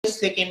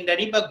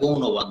Secondary বা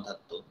গৌণ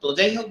বন্ধ্যাত্ব। তো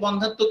যাই হোক,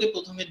 বন্ধ্যাত্বকে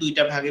প্রথমে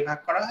দুইটা ভাগে ভাগ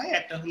করা হয়,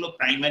 একটা হলো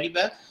প্রাইমারি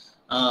বা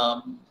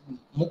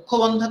মুখ্য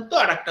বন্ধ্যাত্ব,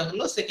 আর একটা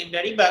হলো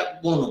সেকেন্ডারি বা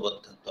গৌণ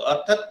বন্ধ্যাত্ব।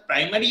 অর্থাৎ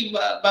প্রাইমারি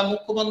বা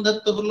মুখ্য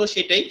বন্ধ্যাত্ব হলো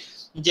সেটাই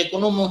যে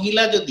কোনো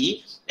মহিলা যদি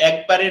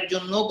একবারের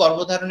জন্য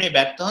গর্ভধারণে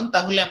ব্যর্থ হন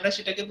তাহলে আমরা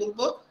সেটাকে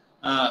বলবো,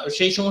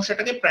 সেই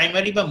সমস্যাটাকে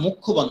প্রাইমারি বা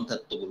মুখ্য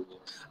বন্ধ্যাত্ব বলবো।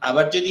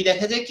 আবার যদি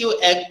দেখা যায় কেউ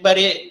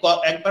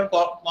একবার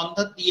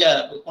বন্ধ্যা দিয়া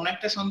কোন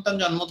একটা সন্তান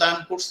জন্মদান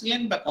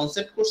করছিলেন বা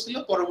কনসেপ্ট করছিল,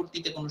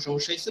 পরবর্তীতে কোনো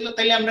সমস্যা হয়েছিল,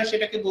 তাইলে আমরা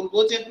সেটাকে বলবো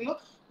যে হলো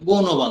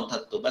গৌণ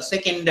বন্ধ্যাত্ব বা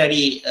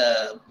সেকেন্ডারি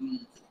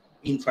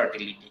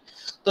ইনফার্টিলিটি।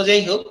 তো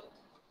যাই হোক,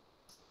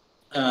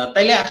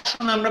 তাইলে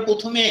আসুন আমরা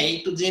প্রথমে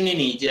একটু জেনে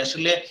নিই যে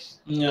আসলে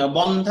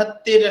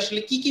বন্ধ্যাত্বের আসলে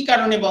কি কি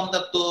কারণে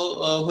বন্ধ্যাত্ব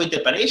হইতে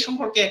পারে, এই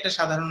সম্পর্কে একটা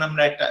সাধারণ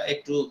আমরা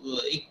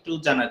একটু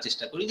জানার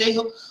চেষ্টা করি। যাই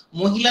হোক,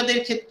 মহিলাদের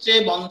ক্ষেত্রে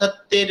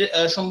বন্ধ্যাত্বের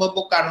সম্ভাব্য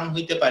কারণ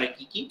হইতে পারে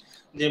কি কি,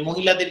 যে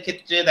মহিলাদের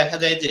ক্ষেত্রে দেখা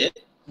যায় যে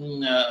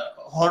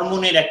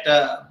হরমোনের একটা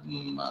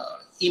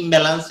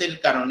ইমব্যালেন্সের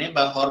কারণে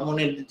বা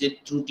হরমোনের যে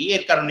ত্রুটি,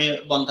 এর কারণে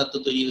বন্ধ্যাত্ব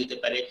তৈরি হইতে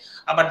পারে।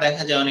 আবার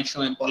দেখা যায় অনেক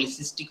সময়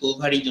পলিসিস্টিক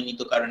ওভারি জনিত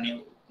কারণে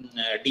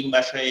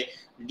ডিম্বাশয়ে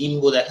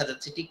ডিম্ব দেখা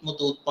যাচ্ছে ঠিক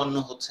মতো উৎপন্ন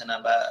হচ্ছে না,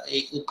 বা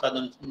এই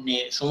উৎপাদনে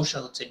সমস্যা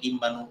হচ্ছে,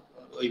 ডিম্বাণু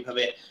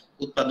ওইভাবে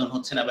উৎপাদন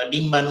হচ্ছে না, বা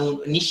ডিম্বাণু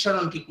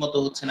নিঃসরণ ঠিক মতো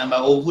হচ্ছে না, বা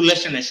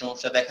ওভুলেশনের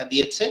সমস্যা দেখা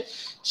দিয়েছে,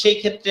 সেই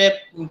ক্ষেত্রে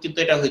কিন্তু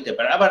এটা হইতে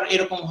পারে। আবার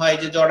এরকম হয়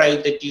যে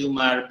জরায়ুতে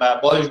টিউমার বা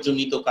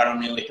বয়সজনিত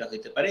কারণেও এটা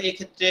হইতে পারে। এই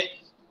ক্ষেত্রে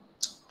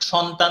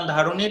সন্তান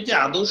ধারণের যে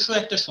আদর্শ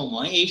একটা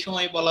সময়, এই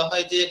সময় বলা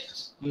হয় যে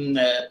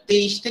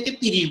 23 থেকে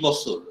 30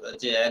 বছর,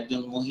 যে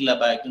একজন মহিলা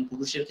বা একজন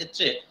পুরুষের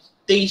ক্ষেত্রে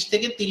 23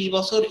 থেকে 30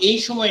 বছর, এই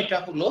সময়টা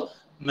হলো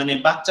মানে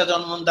বাচ্চা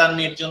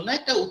জন্মদানের জন্য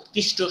একটা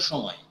উৎকৃষ্ট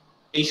সময়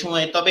এই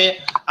সময়। তবে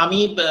আমি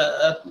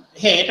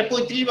হ্যাঁ, এটা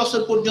 35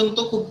 বছর পর্যন্ত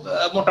খুব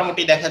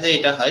মোটামুটি দেখা যায়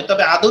এটা হয়,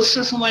 তবে আদর্শ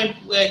সময়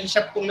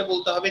হিসাব করলে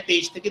বলতে হবে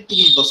 23 থেকে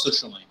 30 বছর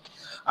সময়।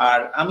 আর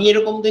আমি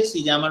এরকম দেখছি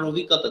যে আমার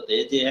অভিজ্ঞতাতে,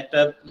 যে একটা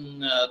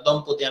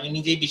দম্পতি, আমি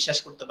নিজেই বিশ্বাস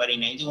করতে পারি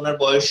নাই যে ওনার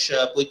বয়স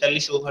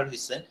 45 ওভার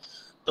হয়েছে,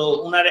 তো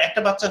ওনার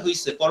একটা বাচ্চা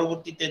হয়েছে,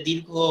 পরবর্তীতে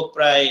দীর্ঘ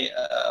প্রায়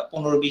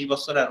 15-20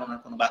 বছর আর ওনার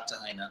কোনো বাচ্চা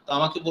হয় না। তো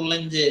আমাকে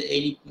বললেন যে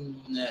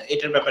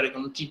এটার ব্যাপারে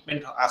কোনো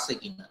ট্রিটমেন্ট আছে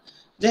কিনা।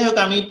 যাই হোক,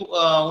 আমি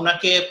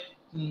ওনাকে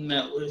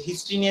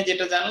হিস্ট্রি নিয়ে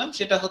যেটা জানলাম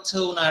সেটা হচ্ছে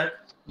ওনার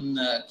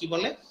কি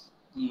বলে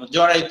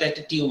জরায়ুতে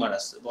একটা টিউমার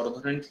আছে, বড়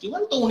ধরনের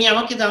টিউমার। তো উনি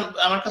আমার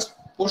কাছে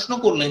প্রশ্ন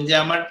করলেন যে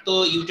আমার তো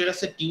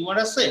ইউটেরাসে টিউমার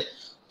আছে,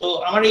 তো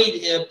আমার এই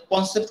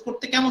কনসেপ্ট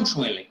করতে কেমন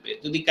সময় লাগবে,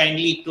 যদি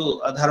কাইন্ডলি একটু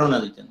ধারণা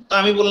দিতেন। তো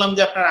আমি বললাম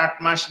যে আপনার 8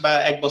 মাস বা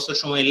 1 বছর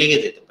সময় লেগে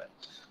যেতে পারে।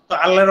 তো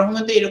আল্লাহর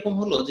রহমতে এরকম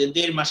হলো যে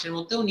 1.5 মাসের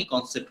মধ্যে উনি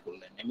কনসেপ্ট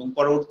করলেন, এবং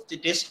পরবর্তীতে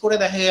টেস্ট করে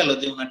দেখা গেল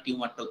যে ওনার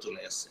টিউমারটাও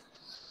চলে আসছে।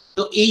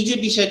 তো এই যে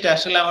বিষয়টা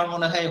আসলে আমার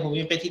মনে হয়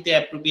হোমিওপ্যাথিতে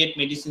অ্যাপ্রোপ্রিয়েট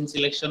মেডিসিন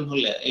সিলেকশন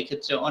হলে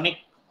এক্ষেত্রে অনেক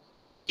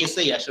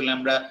কেসেই আসলে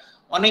আমরা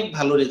অনেক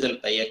ভালো রেজাল্ট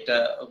পাই, একটা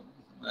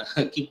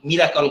কি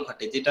মিরাকল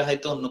ঘটে, যেটা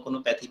হয়তো অন্য কোনো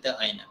প্যাথিতে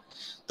হয় না।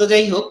 তো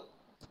যাই হোক,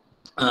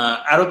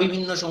 আরো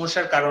বিভিন্ন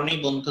সমস্যার কারণেই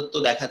বন্ধ্যত্ব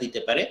দেখা দিতে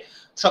পারে।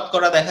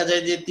 শতকরা দেখা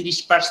যায় যে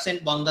 30%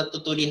 বন্ধ্যাত্ব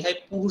তৈরি হয়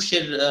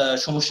পুরুষের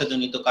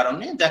সমস্যাজনিত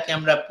কারণে, যাকে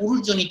আমরা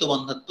পুরুষজনিত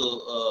বন্ধ্যাত্ব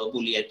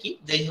বলি আর কি।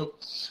 যাই হোক,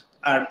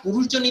 আর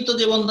পুরুষজনিত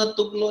যে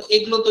বন্ধ্যাত্বগুলো,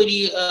 এগুলো তৈরি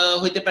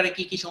হইতে পারে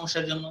কি কি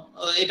সমস্যার জন্য।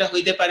 এটা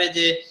হইতে পারে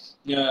যে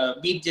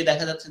বীর্যে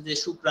দেখা যাচ্ছে যে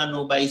শুক্রাণু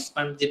বা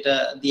স্পার্ম যেটা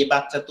দিয়ে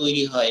বাচ্চা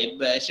তৈরি হয়,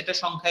 সেটা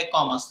সংখ্যায়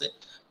কম আছে,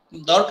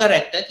 দরকার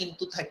একটা,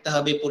 কিন্তু থাকতে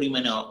হবে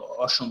পরিমাণে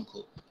অসংখ্য,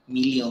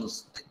 মিলিয়নস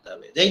থাকতে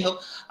হবে। যাই হোক,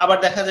 আবার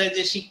দেখা যায়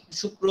যে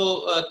শুক্র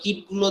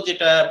কীটগুলো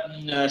যেটা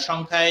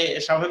সংখ্যায়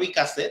স্বাভাবিক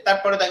আছে,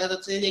 তারপরে দেখা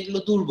যাচ্ছে যে এগুলো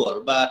দুর্বল,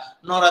 বা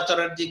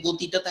নড়াচড়ার যে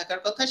গতিটা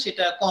থাকার কথা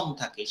সেটা কম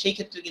থাকে, সেই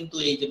ক্ষেত্রে কিন্তু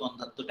এই যে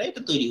বন্ধ্যাত্বটা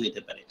এটা তৈরি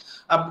হইতে পারে।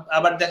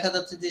 আবার দেখা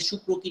যাচ্ছে যে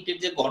শুক্র কীটের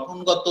যে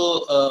গঠনগত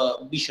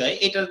বিষয়,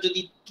 এটার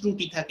যদি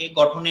ত্রুটি থাকে,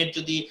 গঠনের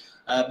যদি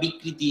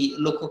বিকৃতি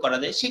লক্ষ্য করা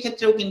যায়,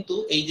 সেক্ষেত্রেও কিন্তু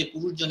এই যে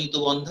পুরুষজনিত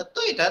বন্ধ্যাত্ব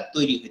এটা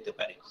তৈরি হইতে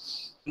পারে।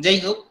 যাই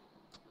হোক,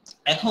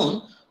 এখন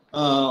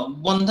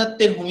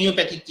বন্ধ্যাত্বের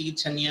হোমিওপ্যাথিক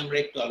চিকিৎসা নিয়ে আমরা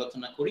একটু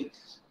আলোচনা করি।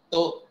 তো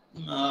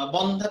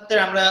বন্ধ্যাত্বের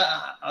আমরা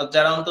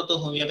যারা অন্তত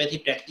হোমিওপ্যাথি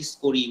প্র্যাকটিস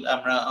করি,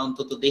 আমরা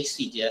অন্তত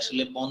দেখছি যে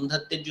আসলে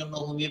বন্ধ্যাত্বের জন্য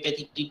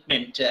হোমিওপ্যাথিক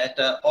ট্রিটমেন্ট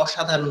একটা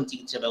অসাধারণ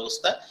চিকিৎসা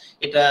ব্যবস্থা।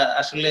 এটা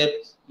আসলে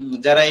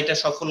যারা এটা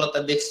সফলতা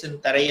দেখছেন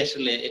তারাই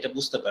আসলে এটা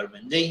বুঝতে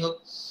পারবেন। যাই হোক,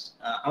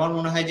 আমার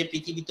মনে হয় যে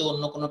পৃথিবীতে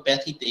অন্য কোনো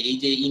প্যাথিতে এই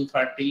যে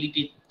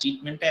ইনফার্টিলিটি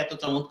ট্রিটমেন্টটা এত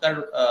চমৎকার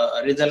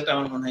রেজাল্ট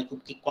আমার মনে হয় খুব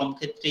কম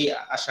ক্ষেত্রেই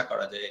আশা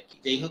করা যায় আর কি।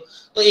 যাই হোক,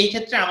 তো এই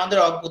ক্ষেত্রে আমাদের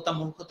অজ্ঞতা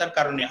মূর্খতার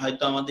কারণে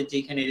হয়তো আমাদের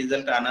যেখানে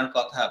রেজাল্ট আনার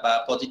কথা বা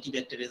পজিটিভ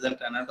একটা রেজাল্ট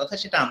আনার কথা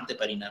সেটা আনতে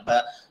পারি না, বা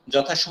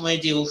যথাসময়ে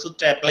যে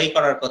ওষুধটা অ্যাপ্লাই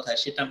করার কথা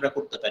সেটা আমরা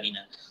করতে পারি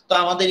না। তো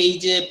আমাদের এই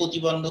যে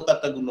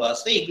প্রতিবন্ধকতাগুলো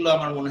আছে, এগুলো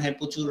আমার মনে হয়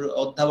প্রচুর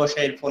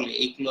অধ্যাবসায়ের ফলে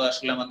এগুলো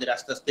আসলে আমাদের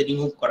আস্তে আস্তে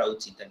রিমুভ করা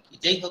উচিত আর কি।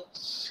 যাই হোক,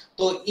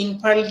 তো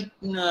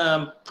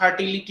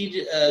ইনফার্টিলিটির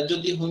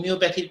যদি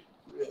হোমিওপ্যাথির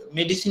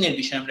মেডিসিনের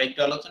বিষয়ে আমরা একটু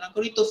আলোচনা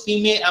করি, তো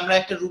আমরা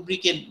একটা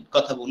রুব্রিকের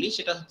কথা বলি,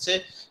 সেটা হচ্ছে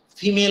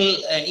ফিমেল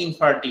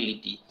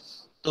ইনফার্টিলিটি।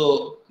 তো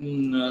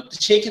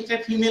সেই ক্ষেত্রে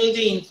ফিমেল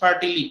যে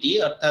ইনফার্টিলিটি,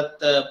 অর্থাৎ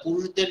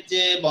পুরুষদের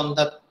যে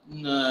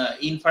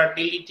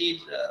ইনফার্টিলিটির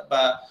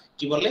বা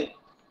কি বলে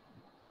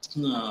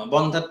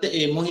বন্ধ্যাত্বে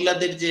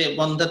মহিলাদের যে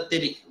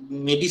বন্ধ্যাত্বের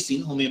মেডিসিন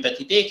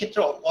হোমিওপ্যাথিতে,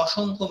 এক্ষেত্রে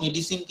অসংখ্য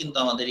মেডিসিন কিন্তু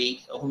আমাদের এই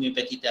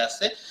হোমিওপ্যাথিতে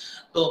আছে।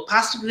 তো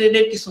ফার্স্ট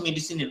গ্রেডের কিছু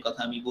মেডিসিনের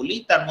কথা আমি বলি,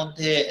 তার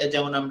মধ্যে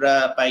যেমন আমরা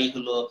পাই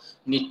হলো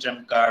নিট্রাম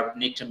কার্ব,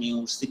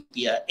 নিট্রামিউর,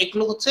 সিপিয়া,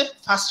 এগুলো হচ্ছে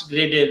ফার্স্ট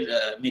গ্রেডের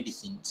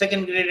মেডিসিন।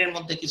 সেকেন্ড গ্রেডের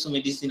মধ্যে কিছু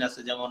মেডিসিন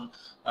আছে যেমন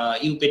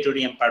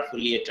ইউপেটোরিয়াম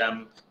পারফোলিয়েটাম,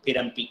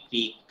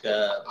 পেরামপিক্রিক,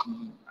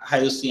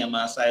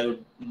 হায়োসিয়ামাস,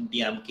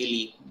 আয়োডিয়াম,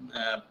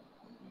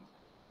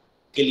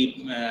 কেলি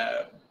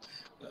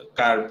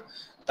কার্ব,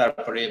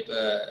 তারপরে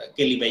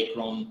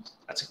কেলিবাইক্রোম,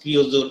 আচ্ছা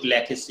ক্রিওজোট,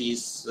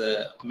 ল্যাকেসিস,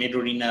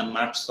 মেডোরিনা,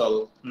 মার্কসল,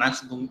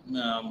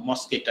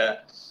 মস্কেটা,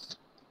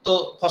 তো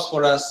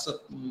ফসফরাস,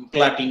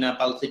 প্লাটিনা,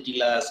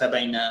 পালসেটিলা,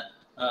 সাবাইনা,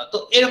 তো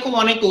এরকম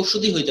অনেক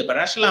ঔষধই হইতে পারে।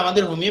 আসলে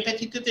আমাদের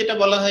হোমিওপ্যাথিতে যেটা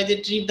বলা হয় যে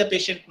treat the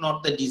patient not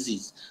the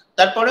disease,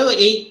 তারপরেও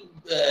এই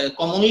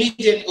কমনলি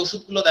যে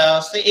ওষুধগুলো দেওয়া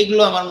আছে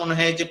এগুলো আমার মনে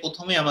হয় যে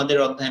প্রথমে আমাদের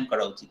অধ্যয়ন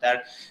করা উচিত। আর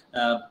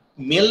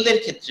মেলদের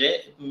ক্ষেত্রে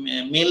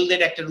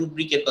মেলদের একটা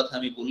রুব্রিকের কথা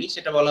আমি বলি,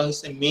 সেটা বলা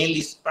হয়েছে mail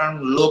sperm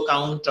low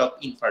count of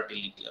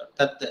infertility,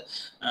 অর্থাৎ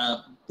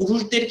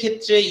পুরুষদের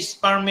ক্ষেত্রে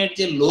স্পার্মের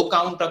যে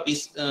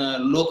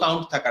লো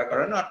কাউন্ট থাকার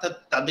কারণে, অর্থাৎ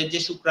তাদের যে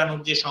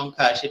শুক্রাণুর যে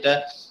সংখ্যা সেটা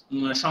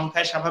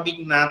সংখ্যায় স্বাভাবিক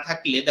না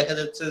থাকলে দেখা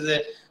যাচ্ছে যে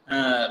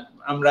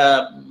আমরা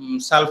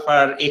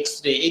সালফার,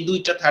 এক্স-রে, এই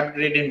দুইটা থার্ড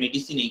গ্রেডের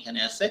মেডিসিন এইখানে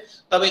আছে।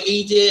 তবে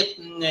এই যে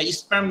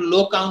sperm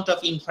low count of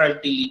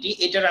infertility,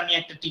 এটার আমি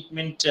একটা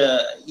ট্রিটমেন্ট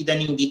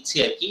ইদানিং দিচ্ছি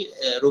আর কি।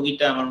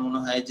 রোগীটা আমার মনে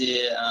হয় যে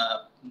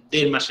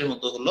 1.5 মাসের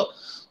মতো হলো।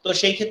 তো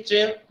সেই ক্ষেত্রে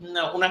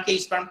ওনাকে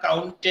স্পার্ম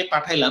কাউন্টে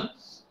পাঠাইলাম,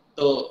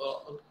 তো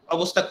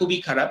অবস্থা খুবই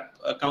খারাপ,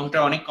 কাউন্টটা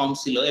অনেক কম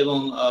ছিল, এবং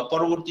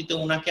পরবর্তীতে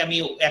ওনাকে আমি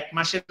 1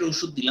 মাসের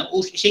ওষুধ দিলাম।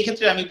 সেই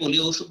ক্ষেত্রে আমি বলি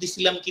ওষুধ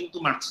দিছিলাম কিন্তু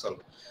মার্কসল।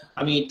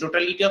 আমি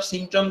টোটালিটি অফ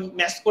সিমটম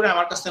ম্যাচ করে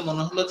আমার কাছে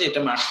মনে হলো যে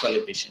এটা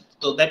মার্কসলের পেশেন্ট,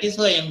 তো দ্যাট ইজ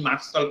হোয়াই আমি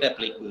মার্কসলটা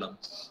অ্যাপ্লাই করলাম।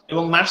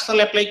 এবং মার্কসল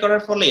অ্যাপ্লাই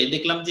করার ফলে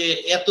দেখলাম যে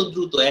এত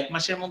দ্রুত 1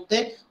 মাসের মধ্যে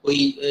ওই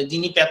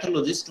যিনি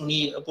প্যাথোলজিস্ট উনি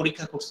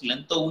পরীক্ষা করছিলেন,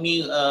 তো উনি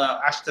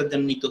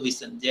আশ্চর্যান্বিত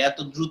হয়েছেন যে এত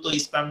দ্রুত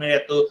স্পার্মের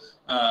এত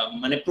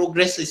মানে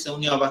প্রোগ্রেস হয়েছে,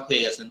 উনি অবাক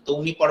হয়ে গেছেন। তো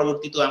উনি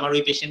পরবর্তীতে আমার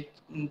ওই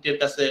পেশেন্টের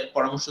কাছে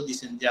পরামর্শ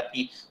দিয়েছেন যে আপনি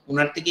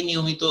ওনার থেকে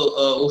নিয়মিত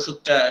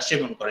ওষুধটা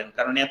সেবন করেন,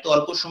 কারণ এত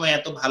অল্প সময়ে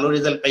এত ভালো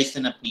রেজাল্ট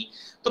পাইছেন আপনি।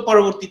 তো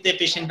পরবর্তীতে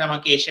পেশেন্ট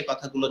আমাকে এসে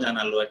কথাগুলো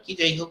জানালো আর কি।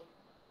 যাই হোক,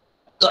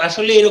 তো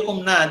আসলে এরকম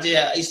না যে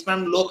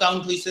স্পার্ম লো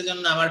কাউন্ট হইছে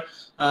জন্য আমার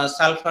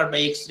সালফার বা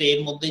এক্স-রে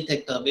এর মধ্যেই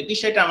থাকতে হবে,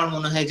 বিষয়টা আমার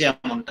মনে হয় যে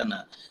এমনটা না।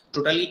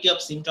 টোটালিটি অফ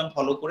সিমটম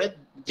ফলো করে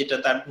যেটা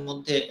তার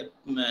মধ্যে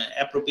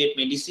অ্যাপ্রোপ্রিয়েট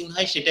মেডিসিন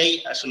হয় সেটাই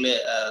আসলে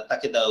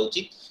তাকে দেওয়া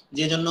উচিত।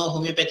 যে জন্য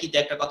হোমিওপ্যাথিতে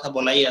একটা কথা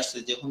বলাই আছে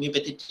যে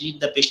homeopathy treat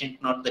the patient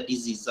not the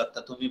disease,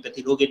 অর্থাৎ হোমিওপ্যাথি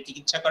রোগের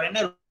চিকিৎসা করে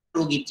না,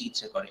 রোগীর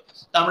চিকিৎসা করে।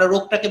 তো আমরা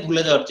রোগটাকে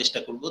ভুলে যাওয়ার চেষ্টা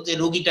করব, যে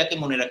রোগীটাকে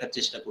মনে রাখার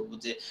চেষ্টা করব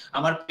যে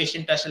আমার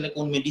পেশেন্ট আসলে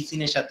কোন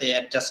মেডিসিনের সাথে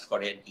অ্যাডজাস্ট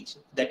করে আর কি,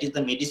 that is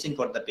the medicine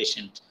for the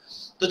patient.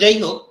 তো যাই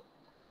হোক,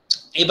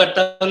 এবার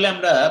তাহলে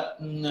আমরা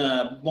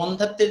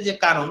বন্ধ্যাত্বের যে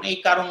কারণ, এই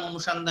কারণ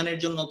অনুসন্ধানের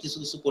জন্য কিছু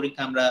কিছু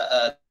পরীক্ষা আমরা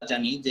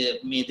জানি যে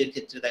মেয়েদের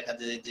ক্ষেত্রে দেখা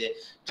যায় যে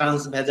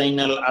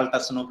ট্রান্সভ্যাজাইনাল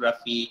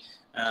আল্ট্রাসোনোগ্রাফি,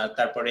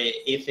 তারপরে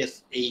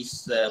এফএসএইচ,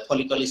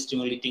 ফলিকল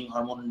স্টিমুলেটিং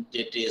হরমোন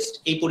যে টেস্ট,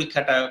 এই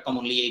পরীক্ষাটা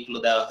কমনলি এইগুলো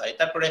দেওয়া হয়।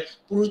 তারপরে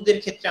পুরুষদের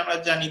ক্ষেত্রে আমরা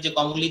জানি যে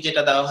কমনলি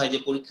যেটা দেওয়া হয় যে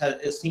পরীক্ষা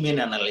সিমেন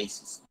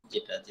অ্যানালাইসিস,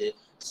 যেটা যে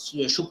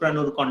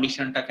শুক্রাণুর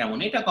কন্ডিশনটা কেমন,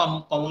 এটা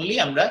কমনলি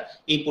আমরা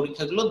এই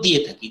পরীক্ষাগুলো দিয়ে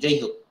থাকি। যাই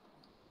হোক,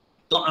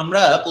 তো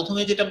আমরা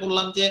প্রথমে যেটা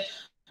বললাম যে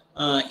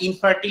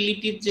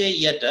ইনফার্টিলিটির যে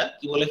ইয়াটা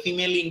কি বলে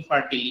ফিমেল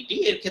ইনফার্টিলিটি,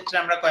 এর ক্ষেত্রে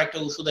আমরা কয়েকটা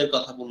ওষুধের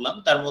কথা বললাম,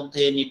 তার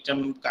মধ্যে নিট্রাম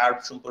কার্ব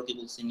সম্পর্কে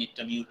বলছি,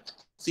 নিট্রামিউর,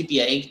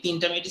 সিপিয়া, এই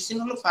 3টা মেডিসিন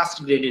হলো ফার্স্ট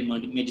গ্রেডের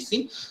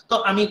মেডিসিন। তো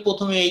আমি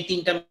প্রথমে এই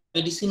 3টা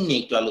মেডিসিন নিয়ে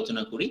একটু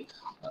আলোচনা করি।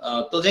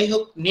 তো যাই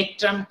হোক,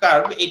 নিট্রাম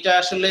কার্ব এটা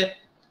আসলে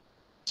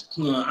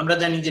আমরা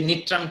জানি যে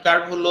নিট্রাম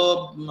কার্ব হলো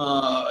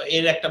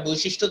এর একটা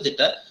বৈশিষ্ট্য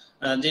যেটা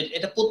যে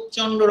এটা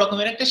প্রচন্ড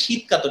রকমের একটা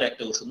শীত কাতর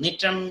একটা ওষুধ।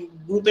 নিট্রাম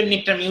গ্রুপের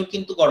নিট্রামিউর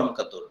কিন্তু গরম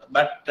কাতর,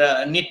 বাট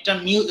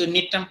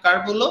নিট্রাম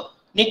কার্ব হলো,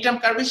 নিট্রাম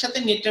কার্বের সাথে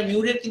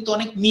নিট্রামিউরের কিন্তু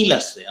অনেক মিল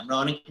আছে, আমরা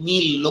অনেক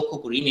মিল লক্ষ্য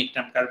করি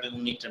নিট্রাম কার্ব এবং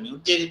নিট্রামিউর,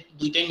 যে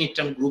দুইটাই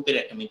নিট্রাম গ্রুপের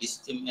একটা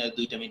মেডিসিন,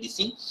 দুইটা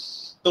মেডিসিন।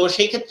 তো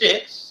সেই ক্ষেত্রে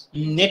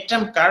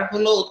নিট্রাম কার্ব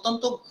হলো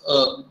অত্যন্ত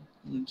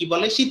কি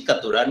বলে শীত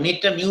কাতর, আর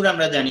নিট্রামিউর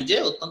আমরা জানি যে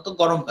অত্যন্ত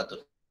গরম কাতর।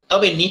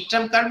 তবে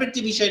নিট্রাম কার্বের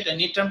যে বিষয়টা,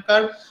 নিট্রাম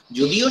কার্ব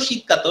যদিও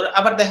শীত কাতর,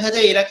 আবার দেখা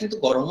যায় এরা কিন্তু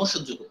গরমও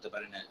সহ্য করতে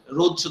পারে না,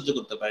 রোদ সহ্য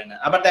করতে পারে না।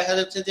 আবার দেখা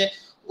যাচ্ছে যে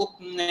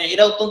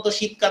এরা অত্যন্ত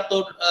শীত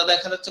কাতর,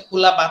 দেখা যাচ্ছে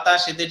খোলা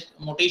বাতাস এদের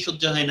মোটেই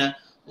সহ্য হয় না,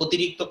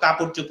 অতিরিক্ত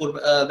কাপড় চোপড়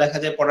দেখা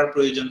যায় পরার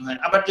প্রয়োজন হয়।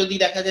 আবার যদি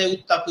দেখা যায়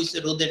উত্তাপ হইছে,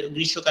 রোদের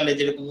গ্রীষ্মকালে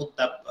যেরকম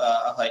উত্তাপ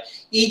হয়,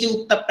 এই যে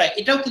উত্তাপটা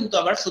এটাও কিন্তু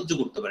আবার সহ্য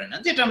করতে পারে না,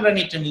 যেটা আমরা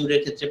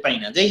নিট্রামিউরের ক্ষেত্রে পাই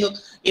না। যাই হোক,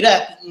 এরা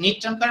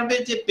নিট্রাম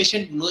কার্বের যে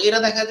পেশেন্ট গুলো, এরা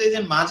দেখা যায় যে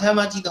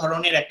মাঝামাঝি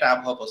ধরনের একটা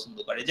আবহাওয়া পছন্দ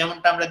করে,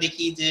 যেমনটা আমরা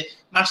দেখি যে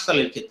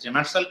মার্শালের ক্ষেত্রে,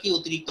 মার্শাল কি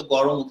অতিরিক্ত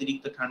গরম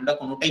অতিরিক্ত ঠান্ডা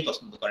কোনোটাই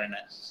পছন্দ করে না,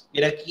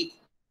 এরা কি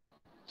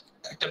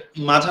একটা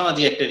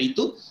মাঝামাঝি একটা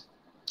ঋতু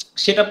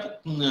সেটা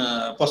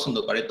পছন্দ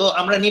করে। তো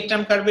আমরা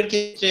নিট্রাম কার্বের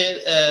ক্ষেত্রে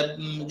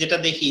যেটা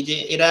দেখি যে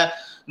এরা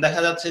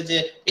দেখা যাচ্ছে যে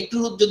একটু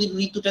যদি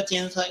ঋতুটা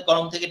চেঞ্জ হয়,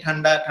 গরম থেকে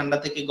ঠান্ডা, ঠান্ডা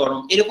থেকে গরম,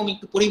 এরকম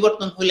একটু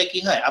পরিবর্তন হলে কি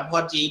হয়,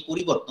 আবহাওয়ার যে এই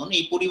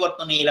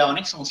পরিবর্তনে এরা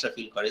অনেক সমস্যা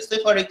ফিল করে। সে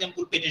ফর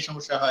এক্সাম্পল পেটের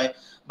সমস্যা হয়,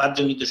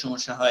 বাতজনিত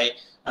সমস্যা হয়,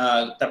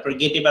 তারপর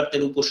গেটে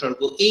বাতের উপসর্গ,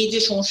 এই যে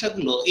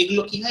সমস্যাগুলো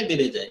এগুলো কি হয়,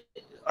 বেড়ে যায়।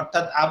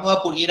 অর্থাৎ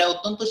আবহাওয়া এরা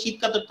অত্যন্ত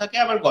শীতকাতর থাকে,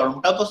 আবার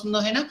গরমটাও পছন্দ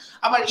হয় না।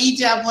 আবার এই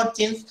যে আবহাওয়ার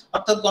চেঞ্জ,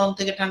 অর্থাৎ গরম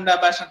থেকে ঠান্ডা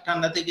বা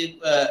ঠান্ডা থেকে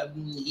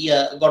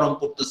গরম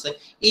পড়তেছে,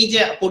 এই যে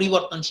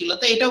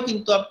পরিবর্তনশীলতা, এটাও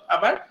কিন্তু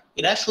আবার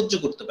এরা সহ্য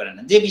করতে পারে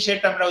না। যে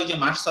বিষয়টা আমরা ওই যে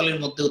মার্শালের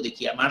মধ্যেও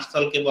দেখি,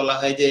 মার্শালকে বলা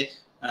হয় যে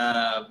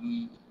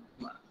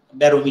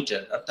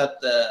ব্যারোমিটার, অর্থাৎ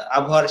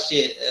আবহাওয়ার সে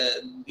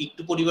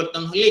একটু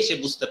পরিবর্তন হলেই সে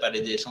বুঝতে পারে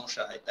যে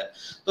সমস্যা হয় তার।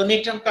 তো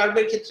নেট্রাম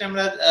কার্ভের ক্ষেত্রে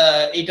আমরা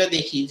এটা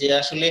দেখি যে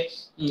আসলে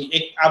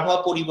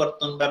আবহাওয়া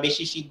পরিবর্তন বা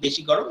বেশি শীত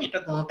বেশি গরম, এটা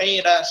কোনোটাই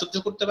এরা সহ্য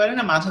করতে পারে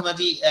না,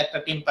 মাঝামাঝি একটা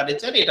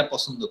টেম্পারেচার এটা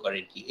পছন্দ করে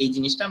আর কি। এই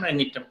জিনিসটা আমরা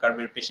নেট্রাম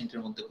কার্ভের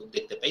পেশেন্টের মধ্যে খুব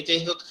দেখতে পাই।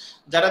 যাই হোক,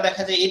 যারা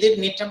দেখা যায় এদের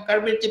নেট্রাম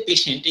কার্ভের যে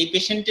পেশেন্ট, এই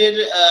পেশেন্টের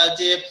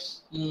যে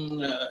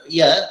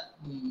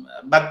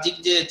বাহ্যিক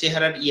যে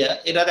চেহারার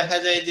এরা দেখা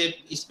যায় যে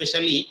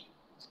স্পেশালি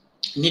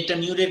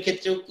নেট্রামিউরের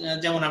ক্ষেত্রেও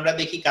যেমন আমরা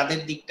দেখি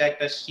কাঁধের দিকটা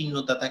একটা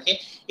শীর্ণতা থাকে,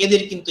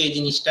 এদের কিন্তু এই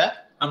জিনিসটা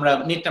আমরা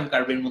নেট্রাম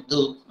কার্ভের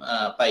মধ্যেও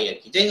পাই আর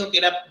কি। যাই হোক,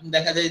 এরা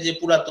দেখা যায় যে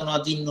পুরাতন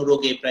জীর্ণ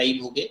রোগে প্রায়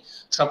ভোগে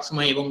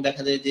সবসময়, এবং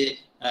দেখা যায় যে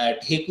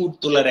ঢেকুর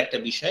তোলার একটা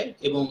বিষয়,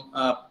 এবং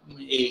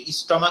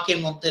স্টমাকের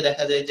মধ্যে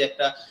দেখা যায় যে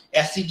একটা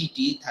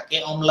অ্যাসিডিটি থাকে,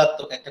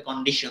 অম্লাত্মক একটা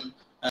কন্ডিশন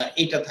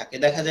এটা থাকে।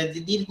 দেখা যায় যে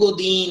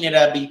দীর্ঘদিন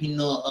এরা বিভিন্ন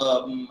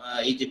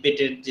এই যে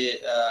পেটের যে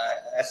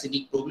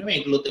অ্যাসিডিক প্রবলেম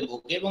এগুলোতে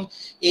ভোগে, এবং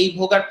এই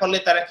ভোগার ফলে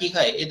তারা কি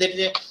হয়, এদের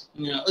যে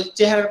ওই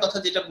চেহারার কথা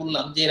যেটা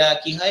বললাম, যে এরা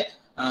কি হয়,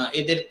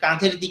 এদের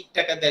কাঁধের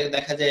দিকটাকে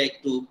দেখা যায়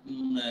একটু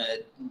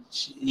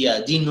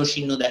জীর্ণ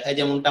শীর্ণ দেখায়,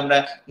 যেমনটা আমরা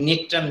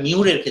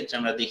নেট্রামিউরের ক্ষেত্রে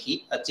আমরা দেখি,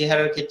 আর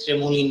চেহারার ক্ষেত্রে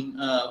মলিন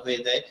হয়ে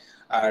যায়।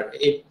 আর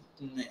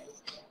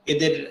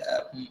এদের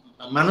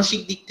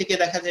মানসিক দিক থেকে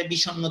দেখা যায়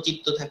বিষণ্ণ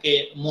চিত্ত থাকে,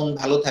 মন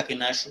ভালো থাকে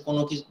না,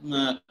 কোনো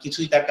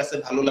কিছুই তার কাছে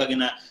ভালো লাগে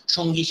না,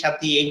 সঙ্গী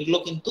সাথী এগুলো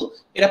কিন্তু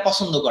এরা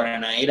পছন্দ করে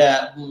না।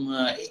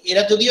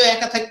 এরা যদিও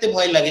একা থাকতে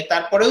ভয় লাগে,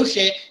 তারপরেও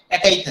সে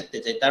একাই থাকতে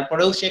চায়,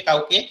 তারপরেও সে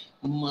কাউকে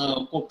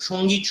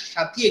সঙ্গী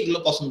সাথী এগুলো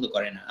পছন্দ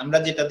করে না। আমরা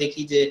যেটা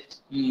দেখি যে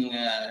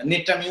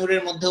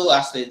নেট্রামিউরের মধ্যেও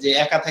আছে যে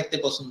একা থাকতে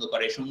পছন্দ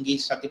করে, সঙ্গী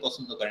সাথী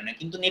পছন্দ করে না।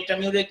 কিন্তু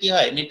নেট্রামিউরে কি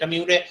হয়,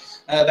 নেট্রামিউরে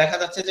দেখা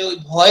যাচ্ছে যে ওই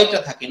ভয়টা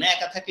থাকে না।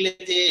 একা থাকলে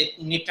যে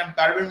নেট্রাম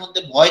কার্ভের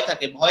মধ্যে ভয়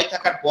থাকে, ভয়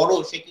থাকার পরও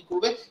সে কি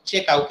করবে, সে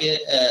কাউকে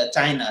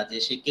চায় না যে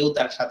সে কেউ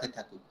তার সাথে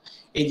থাকুক।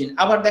 এই যে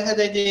আবার দেখা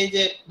যায় যে এই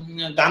যে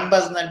গান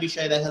বাজনার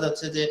বিষয়ে দেখা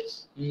যাচ্ছে যে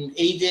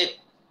এই যে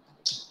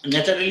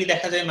ন্যাচারালি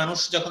দেখা যায় মানুষ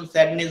যখন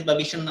স্যাডনেস বা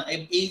বিষণ্ণ,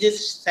 এই যে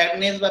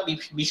স্যাডনেস বা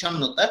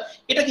বিষণ্ণতা,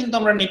 এটা কিন্তু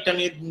আমরা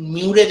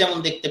নেট্রামিউরে যেমন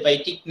দেখতে পাই,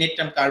 ঠিক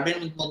নেট্রাম কার্ভের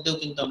মধ্যেও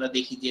কিন্তু আমরা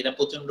দেখি যে এরা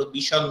প্রচন্ড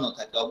বিষণ্ণ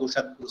থাকে,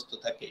 অবসাদগ্রস্ত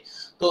থাকে।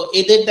 তো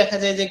এদের দেখা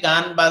যায় যে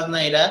গান বাজনা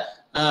এরা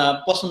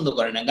পছন্দ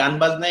করে না, গান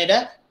বাজনা এরা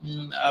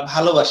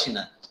ভালোবাসে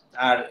না।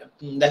 আর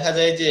দেখা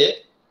যায় যে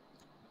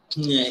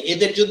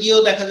এদের যদিও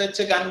দেখা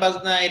যাচ্ছে গান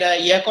বাজনা এরা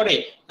করে,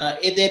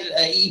 এদের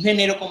ইভেন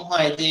এরকম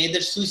হয় যে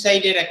এদের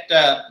সুইসাইডের একটা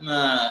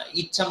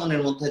ইচ্ছা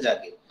মনের মধ্যে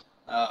জাগে।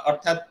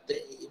 অর্থাৎ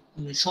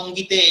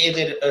সঙ্গীতে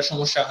এদের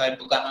সমস্যা হয়,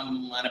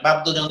 মানে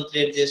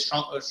বাদ্যযন্ত্রের যে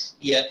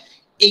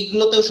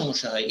এইগুলোতেও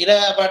সমস্যা হয়। এরা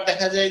আবার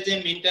দেখা যায় যে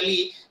মেন্টালি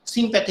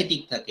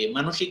সিম্প্যাথেটিক থাকে,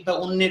 মানসিক বা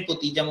অন্যের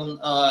প্রতি যেমন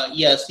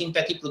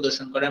সিম্প্যাথি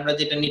প্রদর্শন করে, আমরা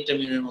যেটা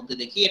নেট্রামিউরের মধ্যে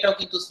দেখি, এটাও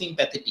কিন্তু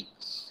সিম্প্যাথেটিক।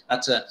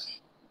 আচ্ছা,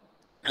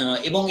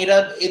 এবং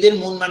এদের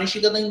মন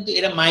মানসিকতা কিন্তু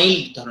এরা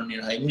মাইল্ড ধরনের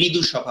হয়,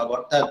 মৃদু স্বভাব,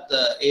 অর্থাৎ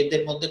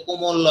এদের মধ্যে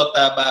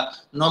কোমলতা বা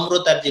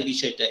নম্রতার যে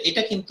বিষয়টা,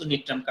 এটা কিন্তু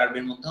নেট্রাম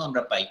কার্ভের মধ্যে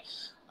আমরা পাই।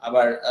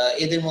 আবার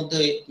এদের মধ্যে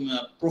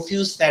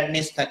প্রফিউজ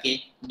স্যাডনেস থাকে,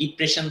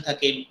 ডিপ্রেশন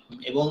থাকে,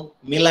 এবং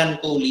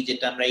মেলানকোলি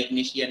যেটা আমরা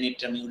ইগনেশিয়া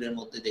নেট্রামিউরের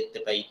মধ্যে দেখতে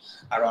পাই,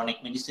 আর অনেক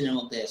মেডিসিনের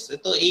মধ্যে আছে।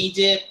 তো এই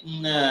যে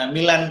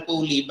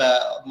মেলানকোলি বা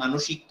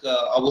মানসিক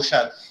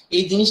অবসাদ,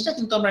 এই জিনিসটা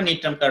কিন্তু আমরা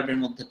নেট্রাম কার্ভের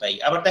মধ্যে পাই।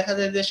 আবার দেখা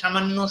যায় যে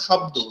সামান্য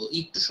শব্দ,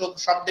 একটু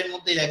শব্দের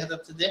মধ্যে দেখা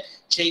যাচ্ছে যে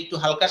সে একটু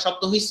হালকা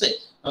শব্দ হইছে,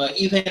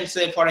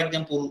 ইভেন্টসে ফর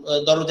এক্সাম্পল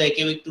দরজায়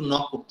কেউ একটু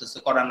নক করতেছে,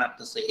 কড়া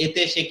নাড়তেছে,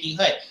 এতে সে কি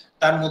হয়,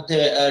 তার মধ্যে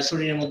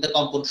শরীরের মধ্যে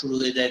কম্পন শুরু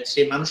হয়ে যায়,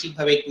 সে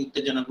মানসিকভাবে একটু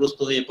উত্তেজনাগ্রস্ত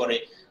হয়ে পড়ে,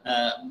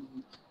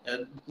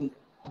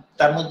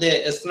 তার মধ্যে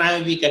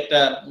স্নায়বিক একটা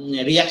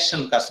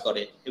রিয়াকশন কাজ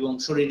করে এবং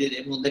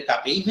শরীরের মধ্যে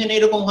কাঁপে। ইভেন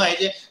এরকম হয়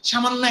যে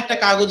সামান্য একটা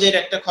কাগজের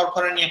একটা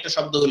খড়খড়ানি একটা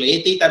শব্দ হলে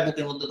এতেই তার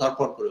বুকের মধ্যে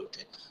ধরফড় করে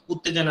ওঠে,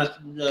 উত্তেজনা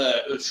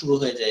শুরু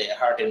হয়ে যায়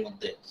হার্টের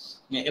মধ্যে,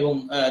 এবং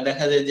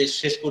দেখা যায় যে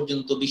শেষ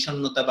পর্যন্ত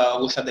বিষণ্ণতা বা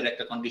অবসাদের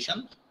একটা কন্ডিশন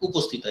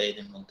উপস্থিত হয়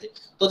এদের মধ্যে।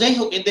 তো যাই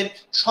হোক, এদের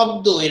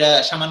শব্দ, এরা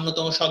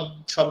সামান্যতম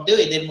শব্দেও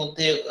এদের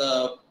মধ্যে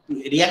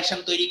রিয়াকশন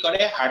তৈরি করে,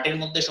 হার্টের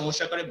মধ্যে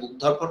সমস্যা করে, বুক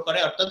ধরফড় করে,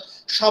 অর্থাৎ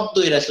শব্দ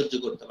এরা সহ্য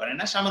করতে পারে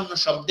না, সামান্য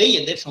শব্দেই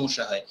এদের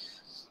সমস্যা হয়।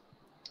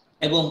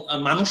 এবং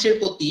মানুষের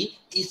প্রতি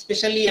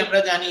স্পেশালি আমরা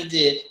জানি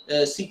যে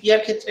সিপিআর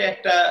ক্ষেত্রে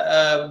একটা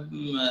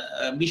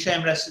বিষয়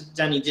আমরা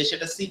জানি যে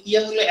সেটা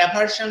সিপিআর হলো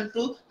aversion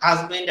to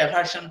husband,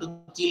 aversion to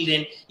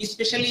children,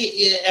 specially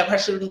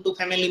aversion to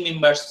family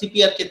member.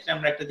 CPR ক্ষেত্রে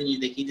আমরা একটা জিনিস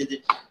দেখি যে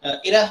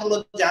এরা হলো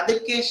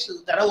যাদেরকে,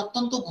 যারা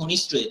অত্যন্ত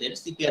ঘনিষ্ঠ এদের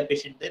সিপিআর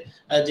পেশেন্টদের,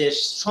 যে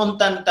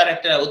সন্তান তার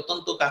একটা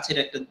অত্যন্ত কাছের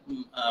একটা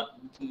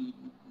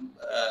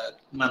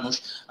মানুষ,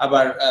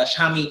 আবার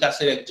স্বামী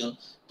কাছের একজন,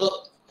 তো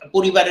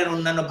পরিবারের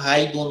অন্যান্য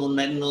ভাই বোন,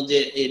 অন্যান্য যে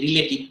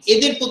রিলেটিভ,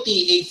 এদের প্রতি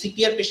এই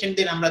সিপিআর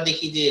পেশেন্টদের আমরা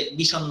দেখি যে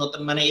বিষণ্ণতা,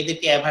 মানে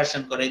এদেরকে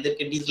অ্যাভারশন করে,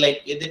 এদেরকে ডিসলাইক,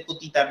 এদের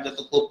প্রতি তার যত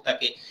ক্ষোভ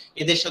থাকে,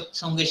 এদের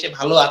সঙ্গে সে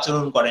ভালো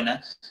আচরণ করে না।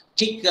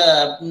 ঠিক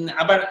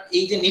আবার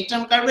এই যে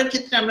নিউট্রাল কার্ভের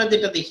ক্ষেত্রে আমরা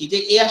যেটা দেখি যে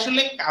এ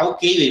আসলে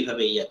কাউকেই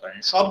এইভাবে ইয়া করেন,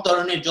 সব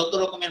ধরনের যত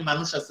রকমের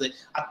মানুষ আছে,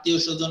 আত্মীয়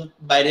স্বজন,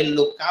 বাইরের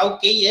লোক,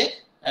 কাউকেই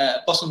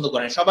পছন্দ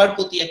করেন, সবার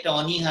প্রতি একটা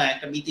অনীহা,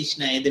 একটা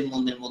বিতৃষ্ণা এদের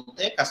মনের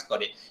মধ্যে কাজ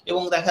করে।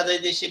 এবং দেখা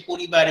যায় যে সে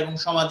পরিবার এবং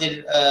সমাজের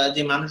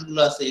যে মানুষগুলো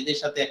আছে এদের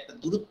সাথে একটা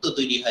দূরত্ব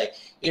তৈরি হয়,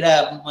 এরা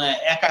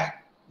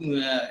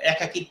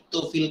একাকিত্ব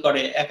ফিল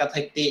করে, একা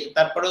থাকতে,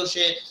 তারপরেও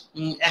সে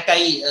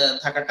একাই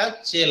থাকাটা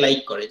সে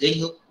লাইক করে। যাই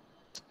হোক,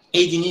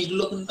 এই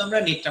জিনিসগুলো কিন্তু আমরা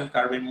নিউট্রাল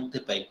কার্ভের মধ্যে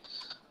পাই।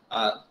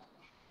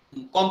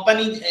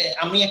 কোম্পানি,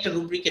 আমি একটা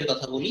রুব্রিকের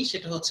কথা বলি,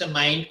 সেটা হচ্ছে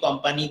mind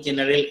company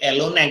general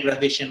alone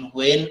aggravation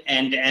when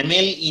and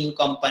ML in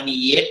company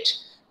yet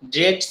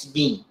ড্রেডস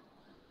being.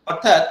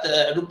 অর্থাৎ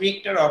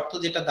রুব্রিকটার অর্থ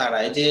যেটা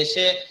দাঁড়ায় যে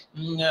সে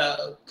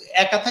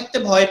একা থাকতে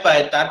ভয়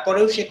পায়,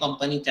 তারপরেও সে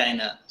কোম্পানি চায়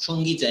না,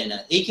 সঙ্গী চায় না।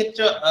 এই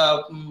ক্ষেত্রে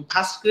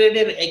ফার্স্ট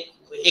গ্রেডের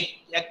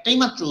একটাই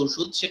মাত্র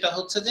ওষুধ, সেটা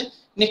হচ্ছে যে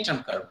নিউট্রাল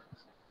কার্ভ।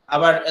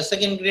 আবার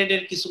সেকেন্ড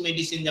গ্রেডের কিছু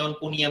মেডিসিন যেমন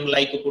কোনিয়াম,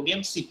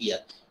 লাইকোপোডিয়াম,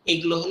 সিপিআর,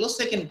 এগুলো হলো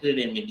সেকেন্ড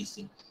গ্রেডের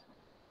মেডিসিন।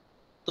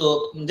 তো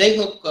যাই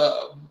হোক,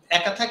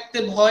 একা থাকতে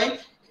ভয়,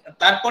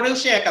 তারপরেও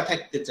সে একা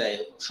থাকতে চায়,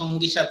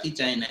 সঙ্গী সাথী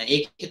চায় না,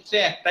 এই ক্ষেত্রে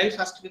একটাই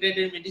ফার্স্ট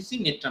গ্রেডের মেডিসিন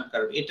নিউট্রাল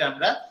কার্ভ। এটা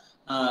আমরা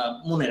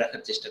মনে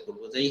রাখার চেষ্টা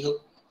করব। যাই হোক,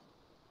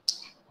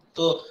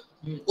 তো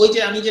ওই যে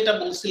আমি যেটা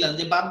বলছিলাম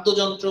যে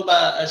বাদ্যযন্ত্র বা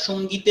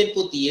সঙ্গীতের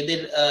প্রতি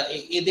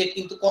এদের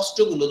কিন্তু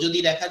কষ্টগুলো, যদি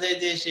দেখা যায়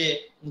যে সে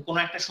কোন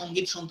একটা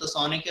সঙ্গীত শুনতেছে,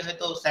 অনেকে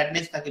হয়তো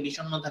স্যাডনেস থাকে,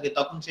 বিষণ্ণ থাকে,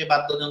 তখন সে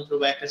বাদ্যযন্ত্র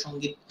বা একটা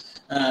সঙ্গীত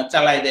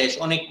চালায় দেয়,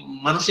 অনেক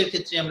মানুষের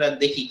ক্ষেত্রে আমরা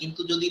দেখি।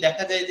 কিন্তু যদি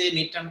দেখা যায় যে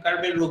নিউট্রাল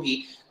কার্ভের রোগী,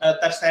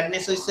 তার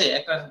স্যাডনেস হয়েছে,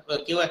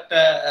 কেউ একটা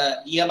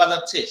ইয়া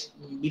বাজাচ্ছে,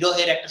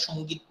 বিরহের একটা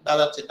সঙ্গীত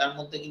বাজাচ্ছে, তার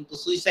মধ্যে কিন্তু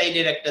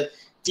সুইসাইডের একটা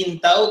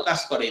চিন্তাও কাজ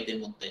করে এদের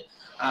মধ্যে।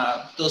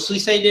 তো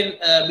সুইসাইডের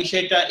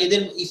বিষয়টা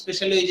এদের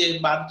স্পেশালি ওই যে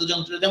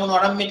বাদ্যযন্ত্র, যেমন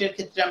অরামমেটের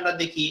ক্ষেত্রে আমরা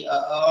দেখি,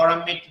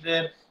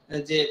 অরামমেটের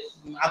যে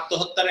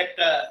আত্মহত্যার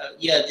একটা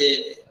ইয়া, যে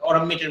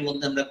অরামমেটের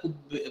মধ্যে আমরা খুব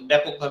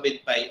ব্যাপকভাবে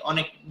পাই,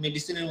 অনেক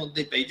মেডিসিনের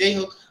মধ্যে পাই। যাই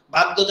হোক,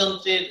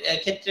 বাদ্যযন্ত্রের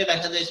ক্ষেত্রে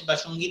দেখা যায় বা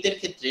সঙ্গীতের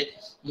ক্ষেত্রে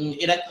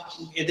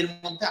এদের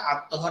মধ্যে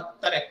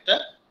আত্মহত্যার একটা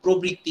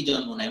প্রবৃত্তি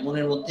জন্ম নেয়,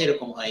 মনের মধ্যে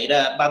এরকম হয়। এরা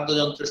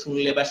বাদ্যযন্ত্র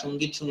শুনলে বা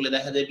সঙ্গীত শুনলে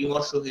দেখা যায়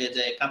বিমর্ষ হয়ে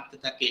যায়, কাঁপতে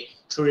থাকে,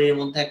 শরীরের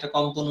মধ্যে একটা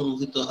কম্পন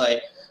অনুভূত হয়।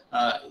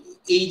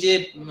 এই যে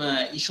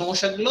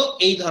সমস্যাগুলো,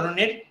 এই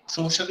ধরনের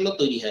সমস্যাগুলো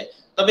তৈরি হয়।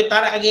 তবে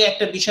তার আগে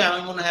একটা বিষয়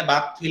আমার মনে হয়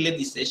বাদ ফেলে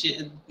দিছে, সে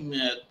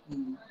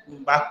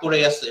বাদ পড়ে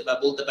গেছে বা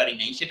বলতে পারি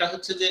নাই, সেটা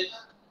হচ্ছে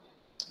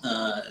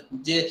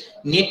যে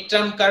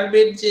নিউট্রাল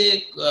কার্ভের যে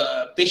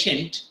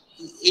পেশেন্ট,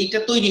 এইটা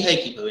তৈরি হয়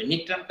কিভাবে।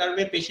 নিউট্রাল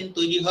কার্ভের পেশেন্ট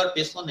তৈরি হওয়ার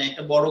পেছনে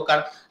একটা বড়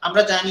কারণ,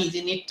 আমরা জানি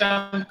যে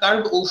নিউট্রাল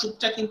কার্ভ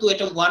ওষুধটা কিন্তু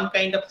এটা ওয়ান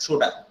কাইন্ড অফ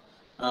সোডা।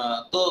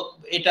 তো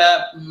এটা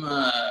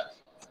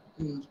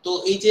তো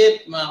এই যে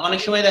অনেক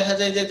সময় দেখা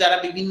যায় যে যারা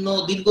বিভিন্ন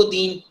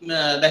দীর্ঘদিন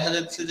দেখা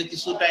যাচ্ছে যে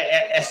কিছুটা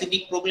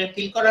অ্যাসিডিক প্রবলেম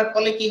ফিল করার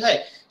ফলে কি হয়,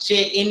 সে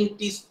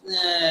এন্টি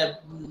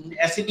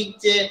অ্যাসিডিক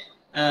যে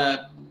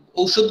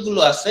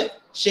ঔষধগুলো আছে,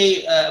 সেই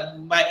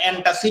বা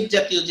অ্যান্টাসিড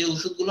জাতীয় যে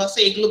ওষুধগুলো আছে,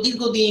 এগুলো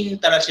দীর্ঘদিন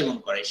তারা সেবন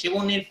করে।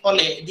 সেবনের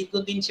ফলে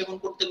দীর্ঘদিন সেবন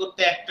করতে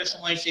করতে একটা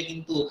সময় সে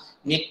কিন্তু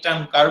নিউট্রাল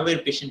কার্ভের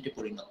পেশেন্টে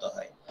পরিণত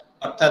হয়।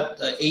 অর্থাৎ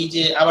এই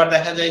যে আবার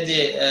দেখা যায় যে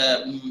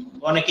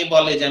অনেকে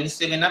বলে যে আমি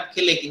 7 আপ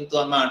খেলে কিন্তু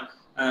আমার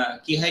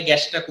কি হয়,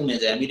 গ্যাসটা কমে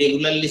যায়, আমি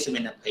রেগুলারলি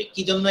 7 আপ খাই।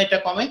 কি জন্য এটা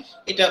কমে?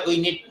 এটা ওই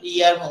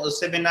ইয়ার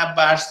 7 আপ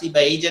বা আরসি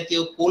বা এই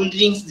জাতীয় কোল্ড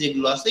ড্রিঙ্কস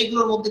যেগুলো আছে,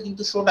 এগুলোর মধ্যে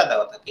কিন্তু সোডা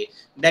দেওয়া থাকে।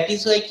 দ্যাট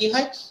ইজ ওয়াই কি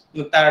হয়,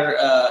 তার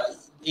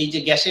এই যে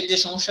গ্যাসের যে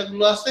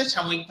সমস্যাগুলো আছে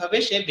সাময়িকভাবে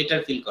সে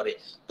বেটার ফিল করে।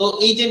 তো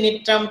এই যে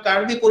নিউট্রাল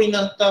কার্ভে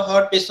পরিণত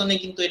হওয়ার পেছনে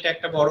কিন্তু এটা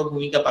একটা বড়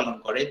ভূমিকা পালন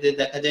করে, যে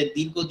দেখা যায়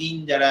দীর্ঘদিন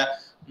যারা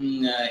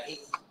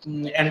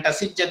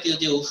অ্যান্টাসিড জাতীয়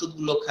যে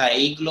ওষুধগুলো খায়,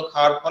 এইগুলো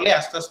খাওয়ার ফলে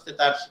আস্তে আস্তে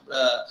তার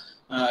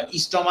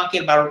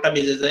স্টমাকের 12টা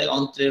বেজে যায়,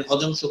 অন্ত্রের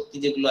হজম শক্তি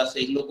যেগুলো আছে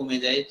এগুলো কমে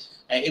যায়,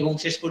 এবং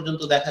শেষ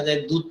পর্যন্ত দেখা যায়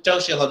দুধটাও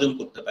সে হজম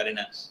করতে পারে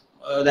না।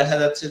 দেখা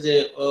যাচ্ছে যে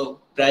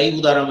প্রায়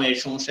উদারময়ের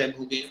সমস্যায়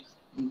ভুগে।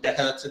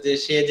 দেখা যাচ্ছে যে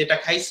সে যেটা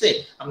খাইছে,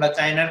 আমরা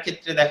চায়নার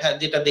ক্ষেত্রে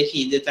যেটা দেখি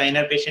যে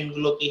চায়নার পেশেন্ট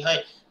গুলো কি হয়,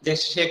 যে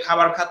সে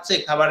খাবার খাচ্ছে,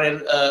 খাবারের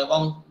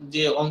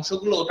যে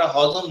অংশগুলো ওটা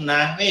হজম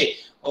না হয়ে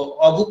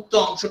অভুক্ত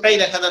অংশটাই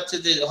দেখা যাচ্ছে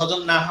যে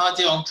হজম না হওয়া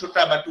যে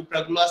অংশটা বা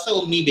টুকরাগুলো আছে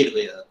অমনি বের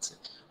হয়ে যাচ্ছে।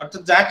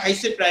 অর্থাৎ যা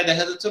খাইছে প্রায়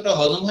দেখা যাচ্ছে ওটা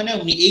হজম হয় না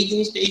অমনি। এই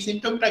জিনিসটা, এই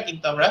সিমটমটা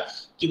কিন্তু আমরা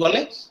কি বলে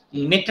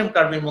নিউট্রাল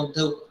কার্ভের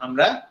মধ্যেও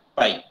আমরা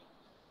পাই।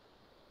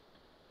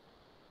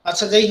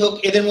 আচ্ছা, যাই হোক,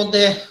 এদের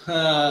মধ্যে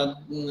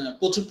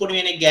প্রচুর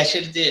পরিমাণে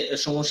গ্যাসের যে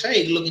সমস্যা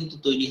এগুলো কিন্তু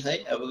তৈরি হয়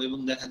এবং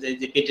দেখা যায়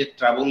যে পেটের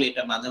ট্রাবল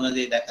এটা মাঝে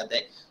মাঝে দেখা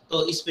দেয়। তো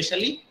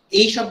স্পেশালি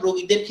এই সব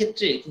রোগীদের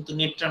ক্ষেত্রে কিন্তু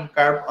নেট্রাম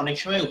কার্ব অনেক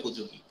সময়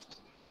উপযোগী।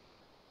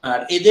 আর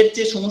এদের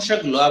যে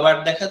সমস্যাগুলো আবার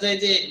দেখা যায়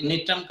যে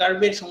নেট্রাম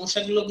কার্বের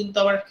সমস্যাগুলো কিন্তু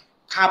আবার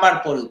খাবার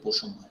পরে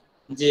উপশম হয়।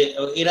 যে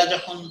এরা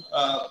যখন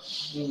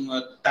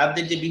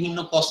তাদের যে বিভিন্ন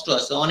কষ্ট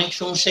আছে, অনেক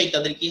সমস্যাই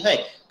তাদের কি হয়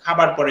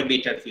খাবার পরে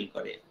বেটার ফিল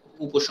করে,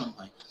 উপশম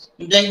হয়।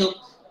 যাই হোক,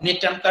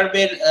 নেট্রাম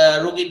কার্বের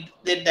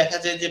রোগীদের দেখা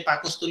যায় যে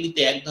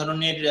পাকস্থলীতে এক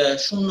ধরনের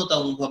শূন্যতা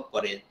অনুভব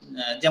করে,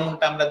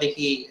 যেমনটা আমরা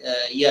দেখি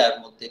ইয়ার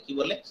মধ্যে কি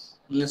বলে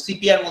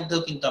সিপিআর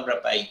মধ্যেও কিন্তু আমরা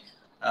পাই,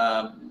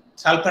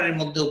 সালফারের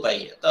মধ্যেও পাই,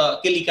 তো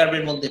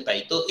কেলিকার্বের মধ্যে পাই।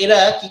 তো এরা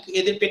কি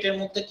এদের পেটের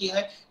মধ্যে কি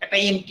হয় একটা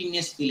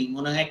এমটিনেস ফিলিং,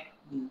 মনে হয়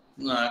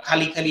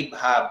খালি খালি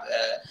ভাব,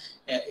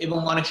 এবং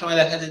অনেক সময়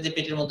দেখা যায় যে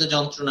পেটের মধ্যে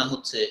যন্ত্রণা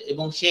হচ্ছে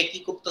এবং সে কি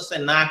করতেছে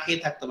না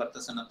খেয়ে থাকতে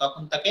পারতেছে না,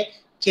 তখন তাকে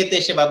খেতে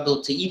এসে বাধ্য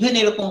হচ্ছে। ইভেন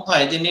এরকম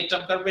হয় যে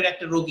নেট্রাম কার্বের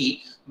একটা রোগী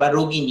বা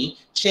রোগিনী,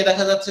 সে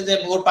দেখা যাচ্ছে যে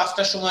ভোর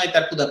 5টার সময়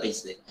তার ক্ষুধা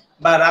পেয়েছে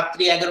বা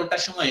রাত্রি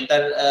 11টার সময়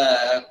তার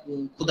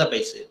ক্ষুধা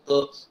পেয়েছে। তো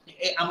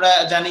আমরা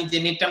জানি যে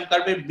নেট্রাম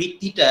কার্বের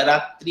বৃদ্ধিটা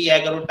রাত্রি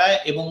 11টা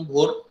এবং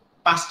ভোর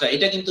 5টা,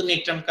 এটা কিন্তু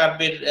নেট্রাম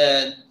কার্বের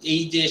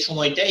এই যে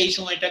সময়টা, এই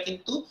সময়টা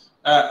কিন্তু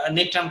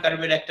নেট্রাম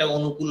কার্বের একটা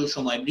অনুকূল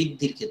সময়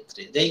বৃদ্ধির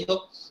ক্ষেত্রে। যাই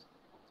হোক,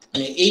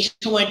 এই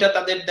সময়টা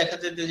তাদের দেখা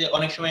যায় যে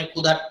অনেক সময়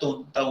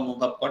ক্ষুধার্ততা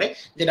অনুভব করে,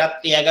 যে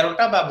রাত্রি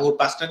 11টা বা ভোর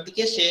 5টার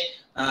দিকে সে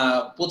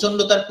প্রচন্ড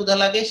তার ক্ষুধা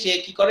লাগে, সে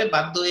কি করে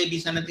বাধ্য হয়ে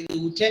বিছানা থেকে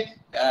উঠে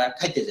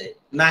খাইতে যায়,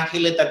 না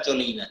খেলে তার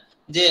চলেই না।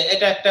 যে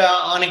এটা একটা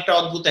অনেকটা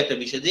অদ্ভুত একটা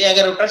বিষয় যে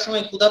 11টার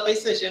সময় ক্ষুধা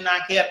পাইছে, সে না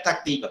খেয়ে আর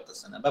থাকতেই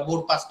পারতেছে না, বা ভোর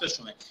 5টার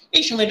সময়,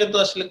 এই সময়টা তো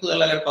আসলে ক্ষুধা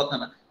লাগার কথা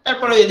না।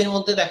 তারপরে এদের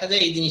মধ্যে দেখা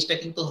যায় এই জিনিসটা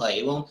কিন্তু হয়,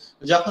 এবং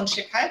যখন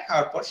সে খায়,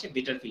 খাওয়ার পর সে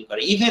বেটার ফিল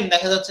করে। ইভেন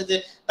দেখা যাচ্ছে যে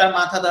তার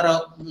মাথা ধরা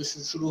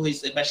শুরু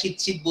হয়েছে বা শীত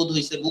শীত বোধ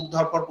হয়েছে, বুক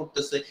ধরপড়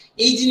করতেছে,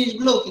 এই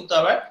জিনিসগুলো কিন্তু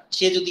আবার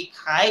সে যদি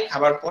খায়,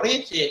 খাবার পরে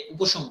সে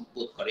উপশম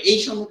বোধ করে। এই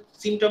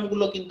সিমটম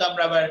গুলো কিন্তু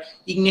আমরা আবার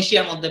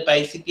ইগনেশিয়ার মধ্যে পাই,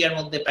 সিপিআর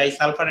মধ্যে পাই,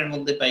 সালফারের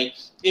মধ্যে পাই।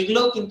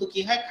 এগুলোও কিন্তু কি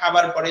হয়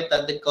খাবার পরে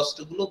তাদের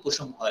কষ্টগুলো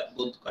উপশম হয়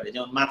বোধ করে,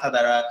 যেমন মাথা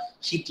ধরা,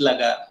 শীত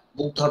লাগা,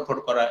 বুক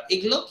ধরপড় করা,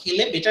 এগুলো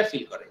খেলে বেটার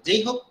ফিল করে।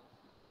 যেই হোক,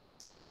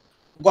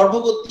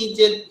 গর্ভবতী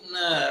যে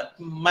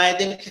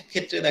মায়েদের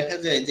ক্ষেত্রে দেখা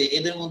যায় যে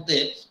এদের মধ্যে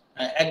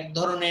এক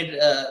ধরনের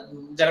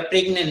যারা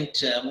প্রেগনেন্ট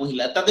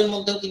মহিলা, তাদের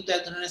মধ্যেও কিন্তু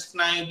এক ধরনের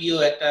স্নায়বীয়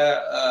একটা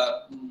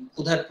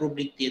ক্ষুধার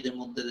প্রবৃত্তি এদের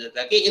মধ্যে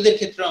থাকে। এদের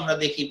ক্ষেত্রে আমরা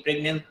দেখি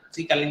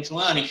প্রেগনেন্সি কালীন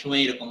সময় অনেক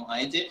সময় এরকম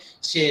হয় যে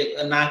সে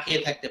না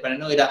খেয়ে থাকতে পারে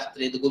না, ওই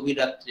রাত্রে, গভীর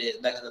রাত্রে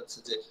দেখা যাচ্ছে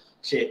যে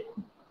সে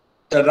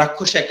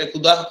রাক্ষসে একটা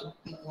ক্ষুধা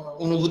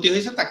অনুভূতি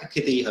হয়েছে, তাকে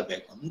খেতেই হবে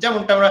এখন,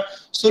 যেমনটা আমরা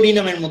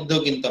সরিনামের মধ্যেও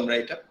কিন্তু আমরা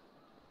এটা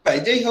পাই।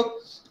 যাই হোক,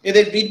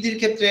 এদের বৃদ্ধির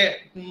ক্ষেত্রে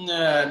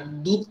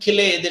দুধ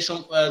খেলে এদের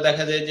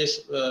দেখা যায় যে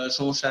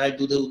সমস্যা হয়,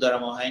 দুধে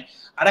উদারাম হয়।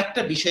 আর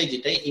একটা বিষয়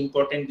যেটা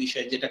ইম্পর্টেন্ট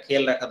বিষয়, যেটা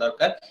খেয়াল রাখা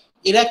দরকার,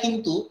 এরা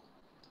কিন্তু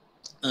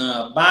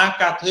বাঁ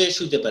কাত হয়ে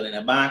শুতে পারে না,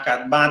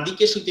 বাঁ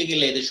দিকে শুতে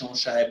গেলে এদের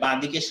সমস্যা হয়, বাঁ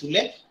দিকে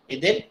শুলে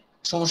এদের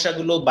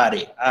সমস্যাগুলো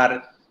বাড়ে। আর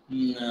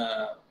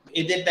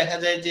এদের দেখা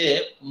যায় যে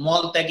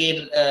মল ত্যাগের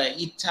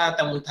ইচ্ছা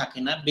তেমন থাকে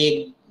না, বেগ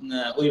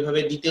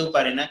ওইভাবে দিতেও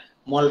পারে না,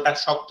 মলটা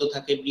শক্ত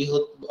থাকে,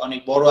 বৃহৎ অনেক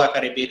বড়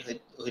আকারে বের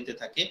হইতে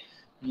থাকে,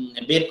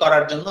 বের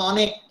করার জন্য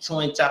অনেক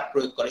সময় চাপ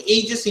প্রয়োগ করে।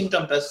 এই যে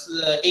সিমটমটা,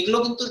 এগুলো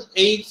কিন্তু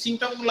এই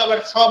সিমটম গুলো আবার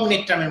সব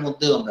নেট্রামের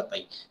মধ্যেও আমরা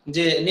পাই।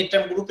 যে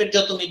নেট্রাম গ্রুপের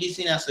যত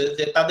মেডিসিন আছে,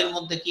 যে তাদের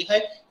মধ্যে কি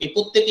হয়, এই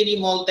প্রত্যেকেরই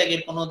মল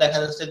ত্যাগের কোনো দেখা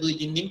যাচ্ছে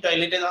 2-3 দিন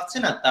টয়লেটে যাচ্ছে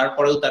না,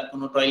 তারপরেও তার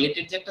কোনো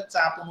টয়লেটের যে একটা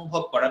চাপ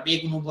অনুভব করা,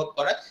 বেগ অনুভব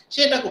করা,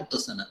 সেটা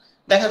করতেছে না।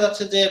 দেখা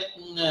যাচ্ছে যে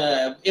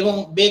এবং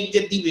বেগ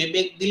যে দিবে,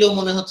 বেগ দিলেও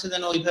মনে হচ্ছে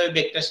যেন ওইভাবে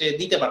বেগটা সে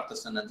দিতে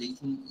পারতেছে না, যে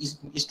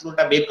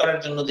স্টুলটা বের করার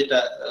জন্য যেটা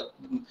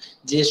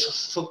যে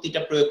শক্তিটা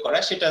প্রয়োগ করা,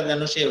 সেটা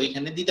যেন সে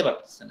ওইখানে দিতে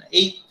পারতেছে না।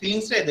 এই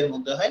ফিলিংসটা এদের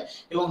মধ্যে হয়।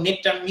 এবং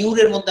নেট্রাম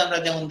মিউরের মধ্যে আমরা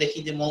যেমন দেখি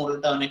যে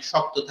মলটা অনেক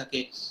শক্ত থাকে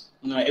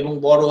এবং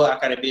বড়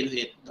আকারে বের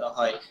হয়ে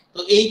হয়। তো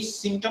এই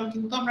সিমটম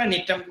কিন্তু আমরা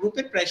নেট্রাম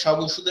গ্রুপের প্রায় সব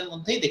ওষুধের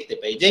মধ্যেই দেখতে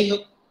পাই। যাই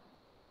হোক,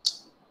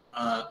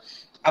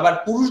 আবার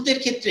পুরুষদের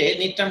ক্ষেত্রে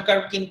নেট্রাম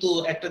কার্ব কিন্তু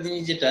একটা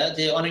জিনিস, যেটা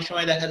যে অনেক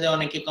সময় দেখা যায়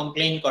অনেকে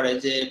কমপ্লেইন করে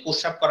যে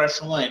প্রস্রাব করার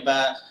সময় বা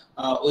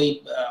ওই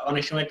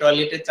অনেক সময়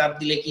টয়লেটে চাপ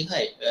দিলে কি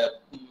হয়,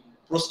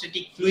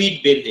 প্রোস্টেটিক ফ্লুইড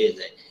বের হয়ে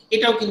যায়।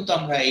 এটাও কিন্তু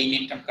আমরা এই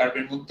নেট্রাম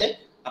কার্বের মধ্যে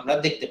আমরা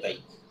দেখতে পাই।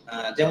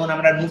 যেমন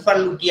আমরা নুফার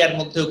লুটিয়ার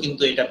মধ্যেও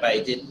কিন্তু এটা পাই,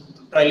 যে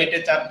টয়লেটে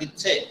চাপ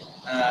দিচ্ছে,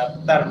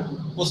 তার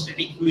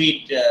প্রোস্টেটিক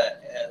ফ্লুইড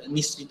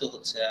মিশ্রিত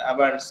হচ্ছে।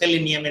 আবার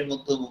সেলেনিয়ামের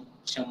মধ্যেও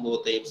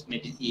সম্ভবত এই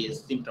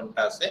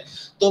সিমটমটা আছে।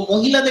 তো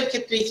মহিলাদের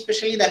ক্ষেত্রে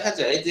স্পেশালি দেখা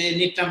যায় যে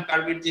নেট্রাম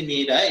কার্বের যে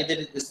মেয়েরা, এদের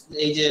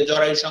এই যে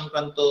জরায়ু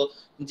সংক্রান্ত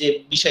যে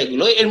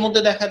বিষয়গুলো, এর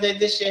মধ্যে দেখা যায়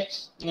যে সে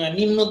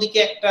নিম্ন দিকে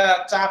একটা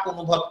চাপ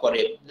অনুভব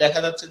করে, দেখা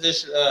যাচ্ছে যে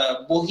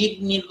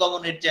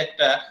বহির্নির্গমনের যে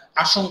একটা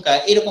আশঙ্কা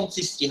এরকম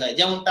সৃষ্টি হয়।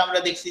 যেমনটা আমরা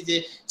দেখছি যে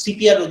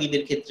সিপিআর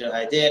রোগীদের ক্ষেত্রে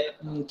হয়, যে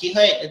কি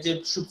হয় যে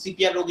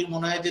সিপিআর রোগীর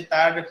মনে হয় যে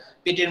তার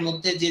পেটের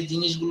মধ্যে যে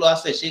জিনিসগুলো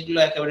আছে সেগুলো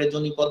একেবারে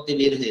জনিপথ দিয়ে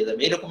বের হয়ে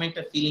যাবে, এরকম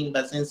একটা ফিলিং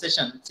বা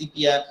সেন্সেশন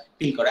সিপিআর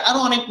ফিল করে। আরো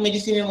অনেক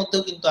মেডিসিনের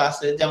মধ্যেও কিন্তু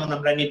আছে, যেমন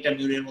আমরা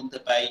নেট্রামিউরের মধ্যে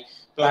পাই,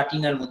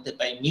 প্লাটিনার মধ্যে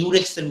পাই,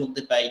 মিউরেক্স এর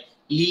মধ্যে পাই,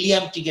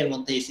 লিলিয়াম টিকের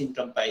মধ্যে এই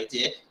সিমটম পাই,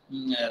 যে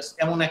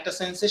এমন একটা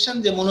সেন্সেশন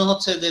যে মনে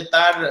হচ্ছে যে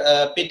তার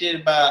পেটের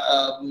বা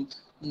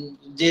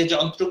যে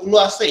যন্ত্রগুলো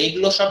আছে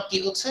এগুলো সব কি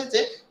হচ্ছে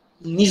যে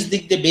নিজ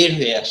দিক দিয়ে বের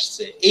হয়ে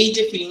আসছে। এই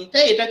যে ফিলিংটা,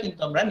 এটা কিন্তু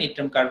আমরা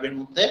নেট্রাম কার্ভের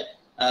মধ্যে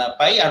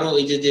পাই। আরো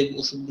এই যে যে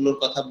ওষুধগুলোর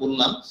কথা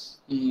বললাম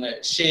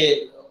সে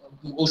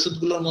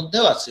ওষুধগুলোর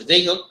মধ্যেও আছে।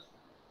 যাই হোক,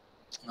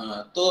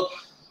 তো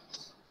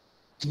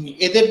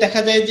এদের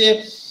দেখা যায় যে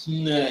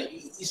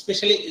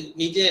স্পেশালি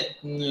এই যে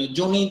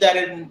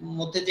জনিদারের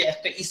মধ্যে যে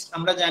একটা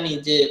আমরা জানি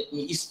যে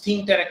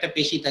স্ফিংটার একটা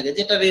পেশি থাকে,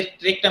 যেটা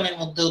রেকটামের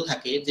মধ্যেও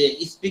থাকে, যে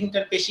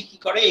স্ফিংটার পেশি কি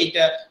করে,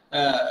 এইটা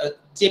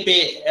চেপে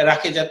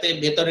রাখে যাতে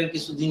ভেতরের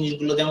কিছু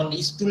জিনিসগুলো, যেমন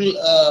স্টুল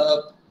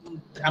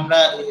আমরা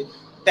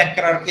ত্যাগ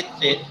করার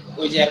ক্ষেত্রে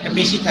ওই যে একটা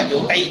পেশি থাকে,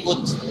 ওটাই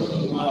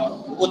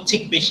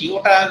ঐচ্ছিক পেশি,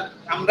 ওটা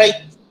আমরা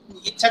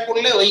ইচ্ছা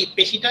করলে ওই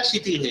পেশিটা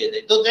শিথিল হয়ে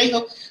যায়। তো যাই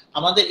হোক,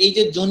 আমাদের এই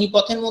যে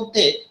যোনিপথের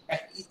মধ্যে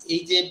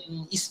এই যে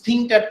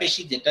স্ফিংটার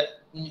পেশি যেটা,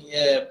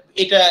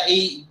 এটা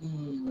এই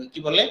কি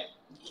বলে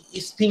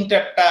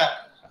স্ফিংটারটা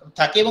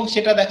থাকে, এবং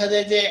সেটা দেখা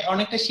যায় যে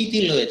অনেকটা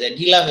শিথিল হয়ে যায়,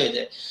 ঢিলা হয়ে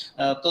যায়।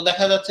 তো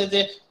দেখা যাচ্ছে যে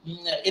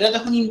এরা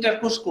যখন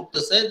ইন্টারকোর্স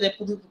করতেছে, যে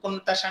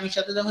তার স্বামীর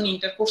সাথে যখন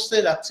ইন্টারকোর্সে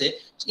যাচ্ছে,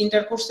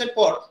 ইন্টারকোর্সের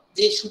পর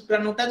যে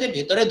শুক্রাণুটা যে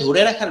ভেতরে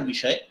ধরে রাখার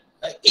বিষয়,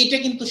 এইটা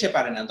কিন্তু সে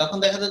পারে না। তখন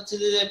দেখা যাচ্ছে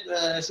যে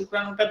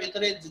শুক্রাণুটা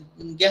ভেতরে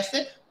গেছে,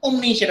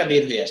 অমনি সেটা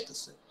বের হয়ে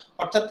আসতেছে।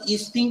 অর্থাৎ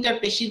স্ফিংটার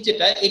পেশির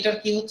যেটা, এটার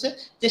কি হচ্ছে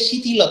যে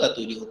শিথিলতা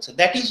তৈরি হচ্ছে।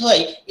 দ্যাট ইজ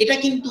হোয়াই এটা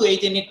কিন্তু এই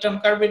যে নেট্রাম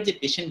কার্ভের যে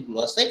পেশেন্ট গুলো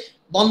আছে,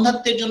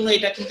 বন্ধ্যাত্বের জন্য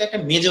এটা কিন্তু একটা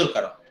মেজর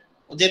কারণ,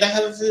 যে দেখা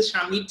যাচ্ছে যে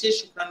স্বামীর যে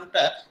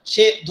শুক্রাণুটা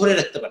সে ধরে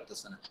রাখতে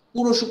পারতেছে না,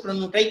 পুরো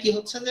শুক্রাণুটাই কি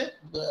হচ্ছে যে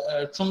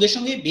সঙ্গে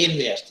সঙ্গে বের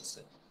হয়ে আসতেছে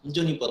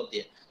যোনিপথ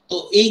দিয়ে। তো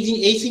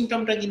এই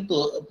সিমটমটা কিন্তু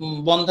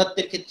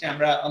বন্ধ্যাত্বের ক্ষেত্রে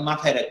আমরা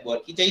মাথায় রাখবো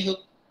আর কি। যাই হোক,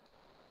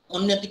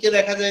 অন্যদিকে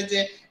দেখা যায় যে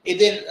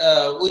এদের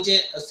ওই যে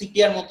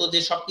সিপিআর মতো যে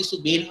সবকিছু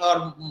বের হওয়ার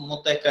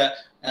মতো একটা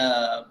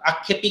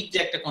আক্ষেপিক যে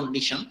একটা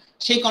কন্ডিশন,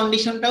 সেই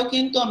কন্ডিশনটাও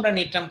কিন্তু আমরা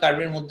নেট্রাম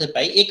কার্ভের মধ্যে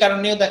পাই। এই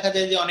কারণেও দেখা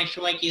যায় যে অনেক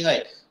সময় কি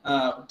হয়,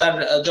 তার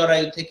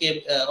জরায়ু থেকে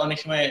অনেক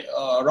সময়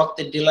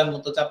রক্তের ঢেলার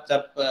মতো চাপ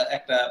চাপ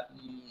একটা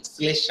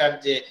শ্লেষ্মার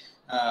যে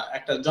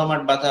একটা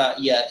জমাট বাঁধা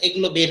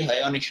এগুলো বের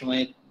হয় অনেক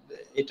সময়।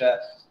 এটা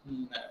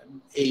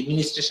এই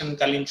মিনিস্ট্রেশন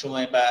কালীন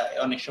সময়, বা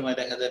অনেক সময়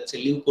দেখা যাচ্ছে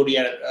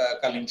লিউকোরিয়ার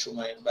কালীন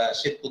সময় বা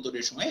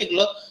শ্বেতপদরের সময়,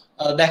 এগুলো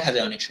দেখা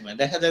যায়। অনেক সময়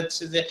দেখা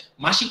যাচ্ছে যে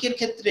মাসিকের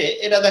ক্ষেত্রে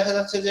এরা দেখা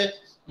যাচ্ছে যে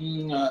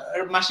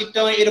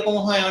মাসিকটাও এরকম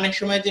হয় অনেক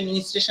সময় যে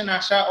মিনিস্ট্রেশন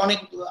আসা অনেক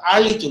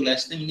আর্লি চলে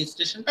আসছে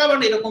মিনিস্ট্রেশনটা, আবার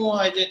এরকমও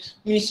হয় যে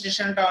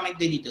মিনিস্ট্রেশনটা অনেক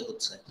দেরিতে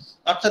হচ্ছে।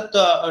 অর্থাৎ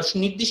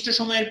নির্দিষ্ট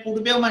সময়ের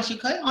পূর্বেও মাসিক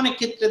হয়। অনেক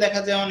ক্ষেত্রে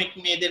দেখা যায়, অনেক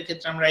মেয়েদের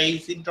ক্ষেত্রে আমরা এই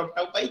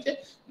সিমটমটাও পাই যে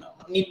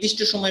নির্দিষ্ট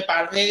সময়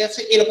পার হয়ে গেছে,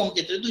 এরকম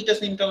ক্ষেত্রে দুইটা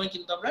সিমটমই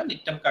কিন্তু আমরা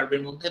নেট্রাম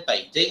কার্ভের মধ্যে পাই।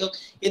 যাই হোক,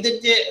 এদের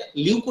যে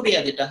লিউকোরিয়া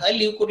যেটা হয়,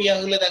 লিউকোরিয়া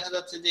হলে দেখা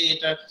যাচ্ছে যে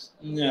এটা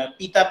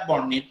পিতাব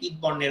বর্ণের, পিত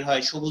বর্ণের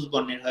হয়, সবুজ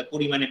বর্ণের হয়,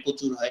 পরিমাণে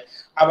প্রচুর হয়।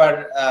 আবার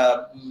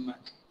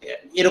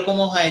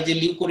এরকমও হয় যে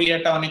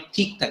লিউকোরিয়াটা অনেক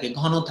ঠিক থাকে,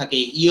 ঘন থাকে,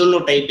 ইয়েলো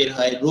টাইপের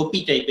হয়, রোপি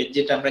টাইপের,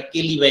 যেটা আমরা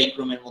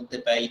কেলিবাইক্রোমের মধ্যে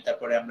পাই।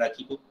 তারপরে আমরা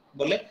কি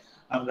বলে,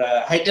 আমরা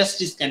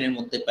হাইড্রাস্টিসক্যানের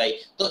মধ্যে পাই।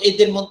 তো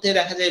এদের মধ্যে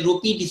দেখা যায়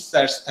রোপি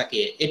ডিসচার্জ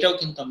থাকে, এটাও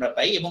কিন্তু আমরা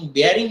পাই। এবং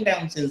বেয়ারিং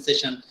ডাউন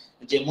সেন্সেশন,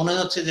 যে মনে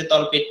হচ্ছে যে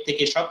তলপেট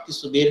থেকে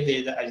সবকিছু বের হয়ে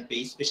আসবে,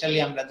 স্পেশালি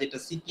আমরা যেটা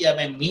সিপিআর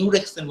বা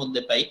মিউরেক্স এর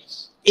মধ্যে পাই,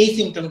 এই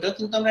সিমটমটাও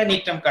কিন্তু আমরা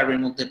নেট্রাম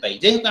কার্ভের মধ্যে পাই।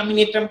 যাই হোক, আমি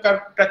নেট্রাম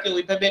কার্ভটাকে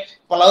ওইভাবে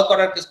ফলো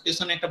করার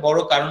পেছনে একটা বড়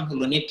কারণ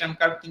হলো নেট্রাম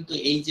কার্ভ কিন্তু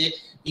এই যে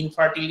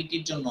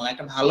ইনফার্টিলিটির জন্য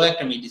একটা ভালো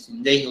একটা মেডিসিন।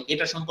 যাই হোক,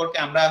 এটা সম্পর্কে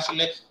আমরা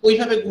আসলে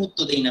ওইভাবে গুরুত্ব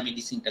দেই না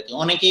মেডিসিনটাকে,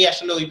 অনেকেই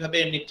আসলে ওইভাবে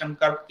নেট্রাম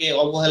কার্ভকে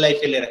অবহেলায়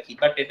ফেলে রাখি,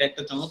 বাট এটা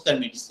একটা চমৎকার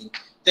মেডিসিন।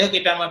 যাই হোক,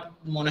 এটা আমার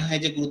মনে হয়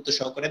যে গুরুত্ব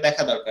সহকারে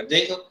দেখা দরকার।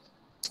 যাই হোক,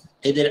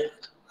 এদের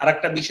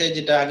আরেকটা বিষয়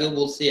যেটা আগেও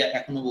বলছি,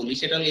 এখনো বলি,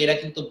 সেটা হলো এরা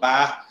কিন্তু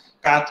বাঁ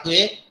কাত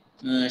হয়ে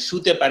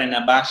শুতে পারে না।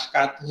 বাঁ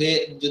কাত হয়ে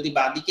যদি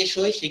বাঁদিকে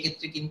শোয়,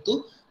 সেক্ষেত্রে কিন্তু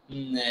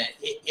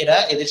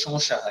এদের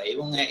সমস্যা হয়।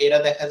 এবং এরা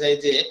দেখা যায়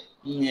যে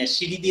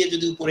সিঁড়ি দিয়ে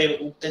যদি উপরে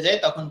উঠতে যায়,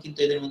 তখন কিন্তু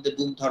এদের মধ্যে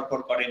বুক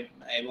ধড়ফড় করে,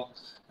 এবং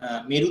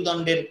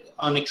মেরুদণ্ডের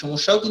অনেক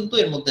সমস্যাও কিন্তু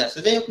এর মধ্যে আছে।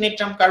 যাই হোক,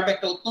 নেট্রাম কার্ভ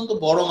একটা অত্যন্ত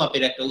বড়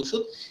মাপের একটা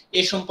ওষুধ,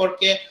 এ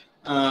সম্পর্কে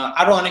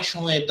আরো অনেক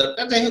সময়ের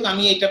দরকার। যাই হোক,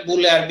 আমি এটা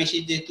বলে আর বেশি,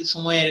 যেহেতু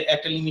সময়ের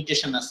একটা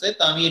লিমিটেশন আছে,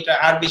 তো আমি এটা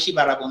আর বেশি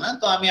বাড়াবো না।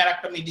 তো আমি আর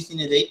একটা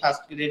মেডিসিনে যাই,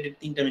 ফার্স্ট গ্রেডের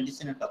 3টা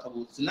মেডিসিনের কথা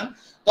বলছিলাম।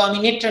 তো আমি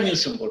নেট্রামিউর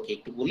সম্পর্কে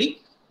একটু বলি।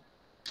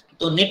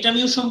 তো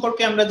নেট্রামিউর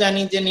সম্পর্কে আমরা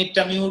জানি যে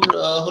নেট্রামিউর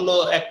হলো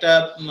একটা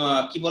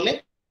কি বলে,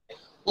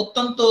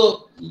 অত্যন্ত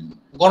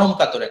গরম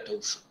কাতর একটা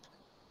ওষুধ।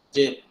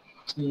 যে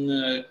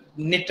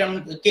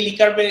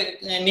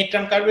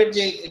নেট্রাম কার্ভের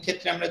যে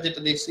ক্ষেত্রে আমরা যেটা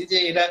দেখছি, যে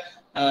এরা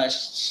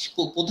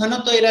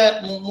প্রধানত এরা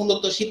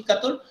মূলত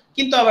শীতকাতর,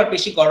 কিন্তু আবার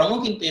বেশি গরমও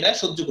কিন্তু এরা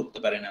সহ্য করতে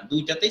পারে না,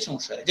 দুইটাতেই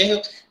সমস্যা হয়। যাই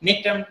হোক,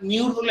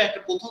 নেট্রামিউর হলো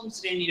একটা প্রথম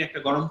শ্রেণীর একটা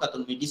গরম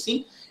কাতর মেডিসিন,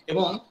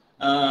 এবং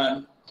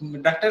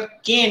ডাক্তার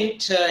কেন্ট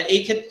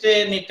এই ক্ষেত্রে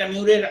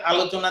নেট্রামিউরের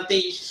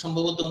আলোচনাতেই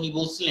সম্ভবত উনি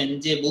বলছিলেন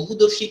যে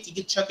বহুদর্শী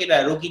চিকিৎসকেরা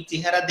রোগীর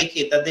চেহারা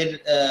দেখে তাদের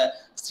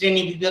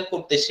শ্রেণী বিভাগ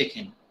করতে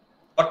শেখেন।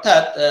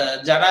 অর্থাৎ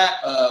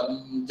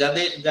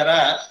যারা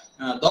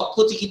দক্ষ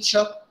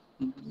চিকিৎসক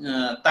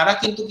তারা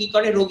কিন্তু কি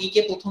করে,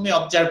 রোগীকে প্রথমে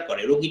অবজার্ভ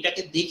করে,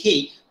 রোগীটাকে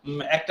দেখেই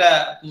একটা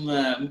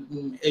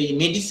এই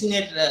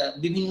মেডিসিনের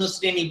বিভিন্ন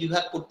শ্রেণী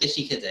বিভাগ করতে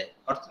শিখে যায়।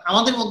 অর্থাৎ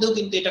আমাদের মধ্যেও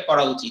কিন্তু এটা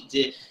করা উচিত,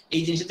 যে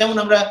এই জিনিস, যেমন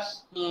আমরা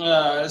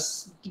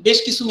বেশ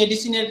কিছু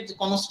মেডিসিনের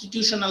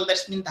কনস্টিটিউশনাল,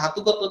 দ্যাটস মিন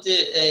ধাতুগত যে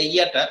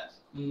ইয়াটা,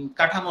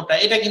 কাঠামোটা,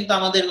 এটা কিন্তু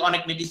আমাদের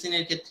অনেক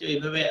মেডিসিনের ক্ষেত্রে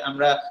এইভাবে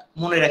আমরা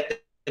মনে রাখতে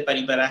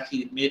পারি বা রাখি।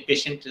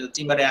 পেশেন্ট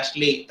চেম্বারে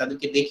আসলে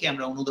তাদেরকে দেখে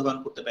আমরা অনুধাবন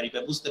করতে পারি বা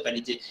বুঝতে পারি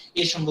যে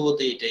এ সম্ভবত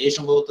এটা, এ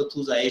সম্ভবত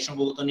থুজা, এ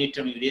সম্ভবত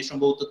নেট্রামিউর, এ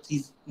সম্ভবত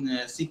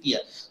সিপিয়া।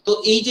 তো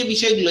এই যে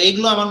বিষয়গুলো,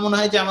 এগুলো আমার মনে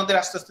হয় যে আমাদের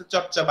আস্তে আস্তে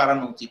চর্চা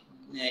বাড়ানো উচিত।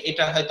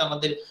 এটা হয়তো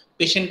আমাদের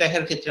পেশেন্ট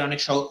দেখার ক্ষেত্রে অনেক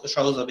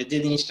সহজ হবে, যে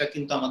জিনিসটা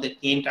কিন্তু আমাদের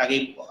কেন্ট আগে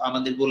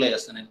আমাদের বলে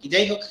আসছেন আর কি।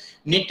 যাই হোক,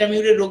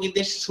 নেট্রামিউরের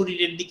রোগীদের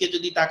শরীরের দিকে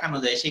যদি তাকানো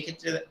যায়,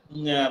 সেক্ষেত্রে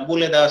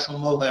বলে দেওয়া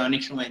সম্ভব হয়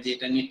অনেক সময় যে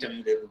এটা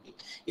নেট্রামিউরের রোগী।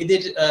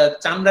 এদের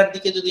চামড়ার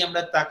দিকে যদি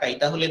আমরা তাকাই,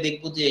 তাহলে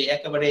দেখবো যে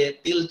একেবারে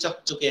তেল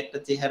চকচকে একটা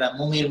চেহারা,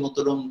 মোমের মতো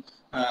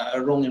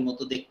রঙের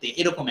মতো দেখতে,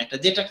 এরকম একটা,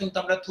 যেটা কিন্তু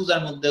আমরা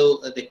থুজার মধ্যেও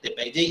দেখতে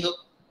পাই। যাই হোক,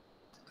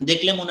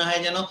 দেখলে মনে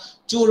হয় যেন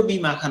চর্বি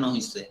মাখানো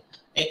হয়েছে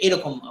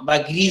এরকম, বা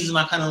গ্রিজ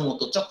মাখানোর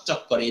মতো চকচক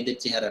করে এদের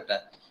চেহারাটা।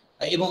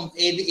 এবং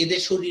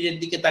এদের শরীরের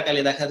দিকে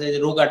তাকালে দেখা যায় যে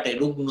রোগাটে,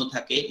 রুগ্ন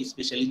থাকে,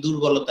 স্পেশালি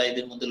দুর্বলতা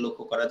এদের মধ্যে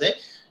লক্ষ্য করা যায়।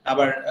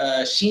 আবার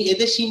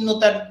এদের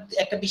শীর্ণতার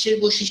একটা বিশেষ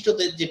বৈশিষ্ট্য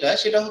যেটা,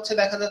 সেটা হচ্ছে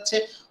দেখা যাচ্ছে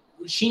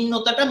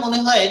শীর্ণতাটা মনে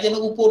হয় যেন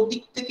উপর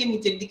দিক থেকে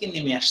নিচের দিকে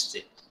নেমে আসছে,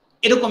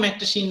 এরকম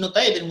একটা শীর্ণতা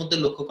এদের মধ্যে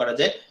লক্ষ্য করা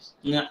যায়।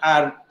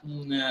 আর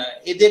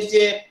এদের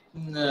যে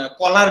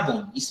কলার বোন,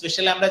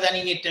 স্পেশালি আমরা জানি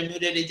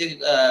নেট্রামিউরের এই যে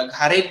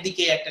ঘাড়ের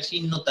দিকে একটা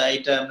শীর্ণতা,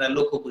 এটা আমরা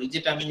লক্ষ্য করি,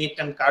 যেটা আমি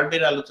নেট্রাম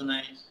কার্ভের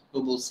আলোচনায়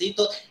বলছি।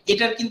 তো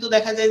এটার কিন্তু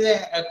দেখা যায় যে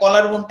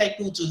কলার বোনটা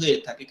একটু উঁচু হয়ে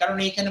থাকে, কারণ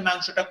এখানে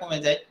মাংসটা কমে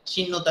যায়,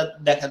 শীর্ণতা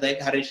দেখা দেয়,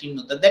 ঘাড়ের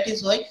শীর্ণতা, দ্যাট ইজ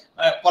ওয়াই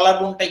কলার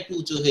বোনটা একটু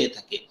উঁচু হয়ে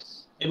থাকে।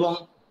 এবং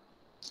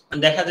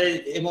দেখা যায়,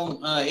 এবং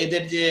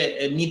এদের যে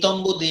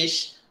নিতম্ব দেশ,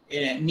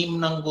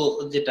 নিম্নাঙ্গ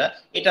যেটা,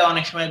 এটা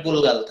অনেক সময়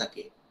গোলগাল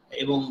থাকে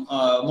এবং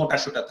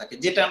মোটাসোটা থাকে,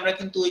 যেটা আমরা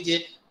কিন্তু ওই যে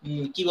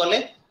কি বলে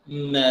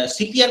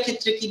সিপিআর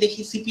ক্ষেত্রে কি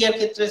দেখি, সিপিআর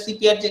ক্ষেত্রে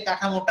সিপিআর যে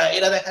কাঠামোটা,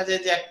 এরা দেখা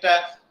যায় যে একটা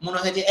মনে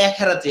হয় যে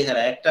একহারা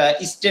চেহারা, একটা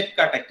স্ট্রেট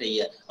কাট একটা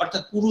ইয়া,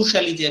 অর্থাৎ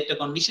পুরুষালী যে একটা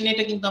কন্ডিশন,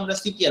 এটা কিন্তু আমরা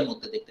সিপিআর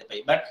মধ্যে দেখতে পাই।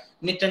 বাট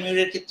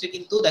নেট্রামিউরের ক্ষেত্রে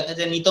কিন্তু দেখা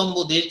যায় নিতম্ব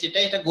দেশ যেটা,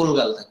 এটা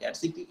গোলগাল থাকে, আর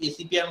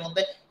সিপিআর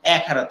মধ্যে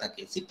একহারা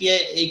থাকে। সিপিআই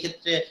এই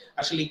ক্ষেত্রে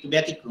আসলে একটু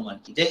ব্যতিক্রম আর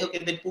কি। যাই হোক,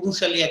 এদের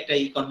পুরুষালী একটা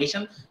এই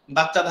কন্ডিশন।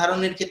 বাচ্চা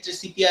ধারণের ক্ষেত্রে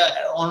সিপিআর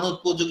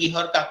অনুপযোগী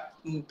হওয়ার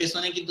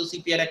পেছনে কিন্তু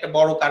সিপিআর একটা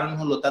বড় কারণ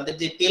হলো তাদের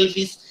যে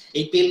পেলভিস,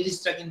 এই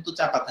পেলভিসটা কিন্তু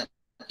চাপা থাকে।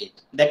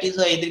 দ্যাট ইজ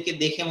ওয়াই এদেরকে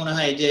দেখে মনে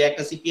হয় যে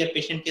একটা সিপিআর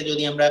পেশেন্টকে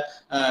যদি আমরা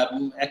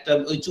একটা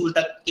ওই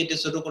চুলটা কেটে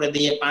ছোট করে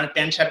দিয়ে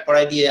প্যান্ট শার্ট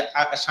পরাই দিয়ে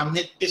সামনে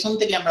পেছন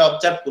থেকে আমরা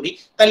অবজার্ভ করি,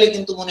 তাহলে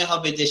কিন্তু মনে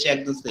হবে যে সে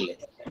একজন ছেলে,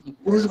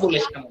 পুরুষ বলে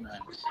সেটা মনে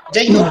হয়।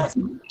 যাই হোক,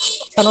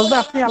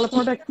 আপনি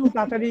আলোচনাটা একটু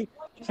তাড়াতাড়ি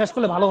শেষ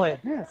করলে ভালো হয়।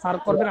 হ্যাঁ, স্যার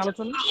করবেন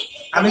আলোচনা।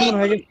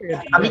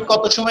 আমি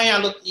কত সময়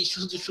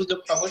সুযোগ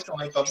পাবো,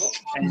 সময় পাবো?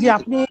 জি,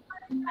 আপনি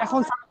এখন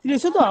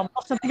ফিরেছে তো,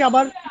 আপনার থেকে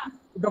আবার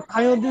ডক্টর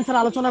হামিউদ্দিন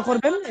স্যার আলোচনা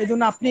করবেন, এই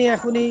জন্য আপনি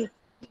এখনই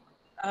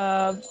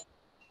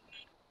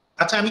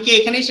আচ্ছা, আমি কি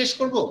এখানেই শেষ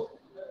করব?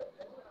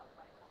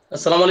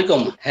 আসসালামু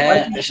আলাইকুম। হ্যাঁ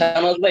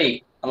শাহনাজ ভাই,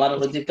 আমার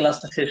ওই যে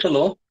ক্লাসটা শেষ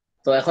হলো,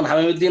 তো এখন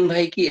হামিউদ্দিন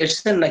ভাই কি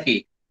এসেছেন নাকি?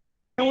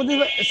 হামিউদ্দিন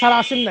স্যার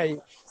আসেন নাই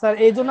স্যার,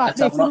 এই জন্য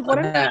আপনি শুরু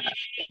করেন। হ্যাঁ,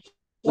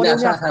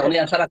 উনি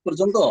আসার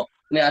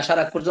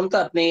আগ পর্যন্ত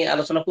আপনি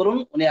আলোচনা করুন,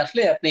 উনি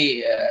আসলে আপনি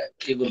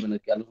কি বলবেন আর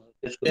কি, আলোচনা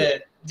শেষ করুন।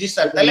 জি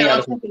স্যার, তাহলে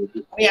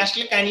উনি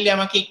আসলে কাইন্ডলি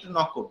আমাকে একটু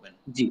নক করবেন।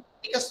 জি,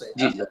 ঠিক আছে,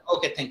 জি,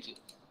 ওকে, থ্যাংক ইউ।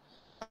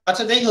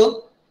 আচ্ছা, যাই হোক,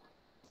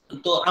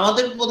 তো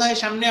আমাদের বোধহয়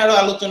সামনে আরো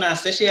আলোচনা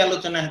আছে, সেই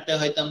আলোচনাতে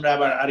হয়তো আমরা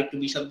আবার আরেকটু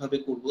বিশদভাবে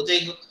করব।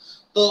 যাই হোক,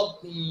 তো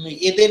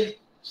এদের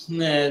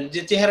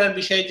যে চেহারার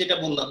বিষয়ে যেটা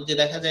বললাম, যে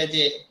দেখা যায়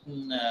যে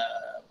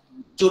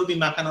চর্বি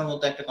মাখানোর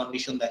মতো একটা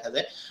কন্ডিশন দেখা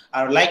যায়।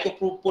 আর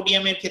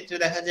লাইকোপোডিয়ামের ক্ষেত্রে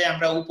দেখা যায়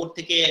আমরা উপর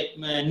থেকে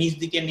নিচ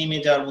দিকে নেমে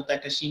যাওয়ার মতো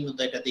একটা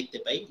শীর্ণতা এটা দেখতে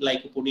পাই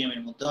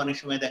লাইকোপোডিয়ামের মধ্যে। অনেক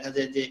সময় দেখা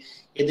যায় যে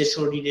এদের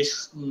শরীরে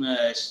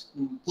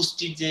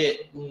পুষ্টির যে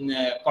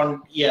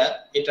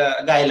এটা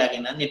গায়ে লাগে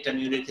না।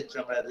 নেট্রামিউরের ক্ষেত্রে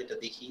আমরা যেটা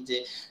দেখি যে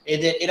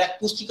এরা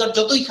পুষ্টিকর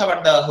যতই খাবার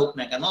দেওয়া হোক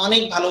না কেন,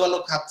 অনেক ভালো ভালো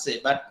খাচ্ছে,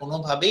 বাট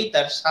কোনোভাবেই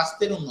তার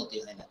স্বাস্থ্যের উন্নতি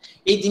হয় না।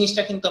 এই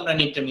জিনিসটা কিন্তু আমরা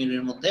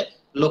নেট্রামিউরের মধ্যে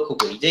লক্ষ্য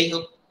করি। যাই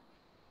হোক,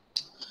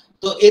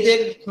 তো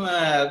এদের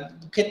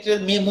ক্ষেত্রে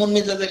মন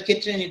মেজাজের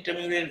ক্ষেত্রে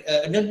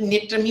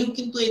নেট্রামিউর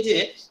কিন্তু এই যে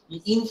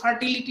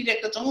ইনফার্টিলিটির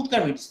একটা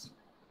চমৎকার মেডিসিন।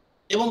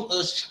 এবং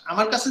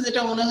আমার কাছে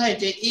যেটা মনে হয়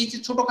যে এই যে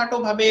ছোটখাটো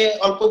ভাবে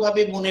অল্প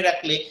ভাবে মনে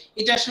রাখলে,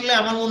 এটা আসলে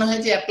আমার মনে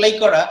হয় যে অ্যাপ্লাই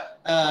করা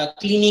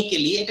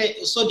ক্লিনিক্যালি এটা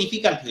সো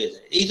ডিফিকাল্ট হয়ে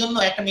যায়। এই জন্য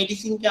একটা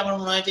মেডিসিনকে আমার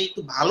মনে হয় যে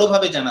একটু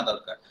ভালোভাবে জানা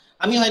দরকার।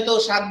 আমি হয়তো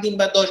 7 দিন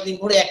বা 10 দিন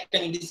ধরে একটা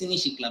মেডিসিনই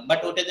শিখলাম, বাট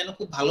ওটা যেন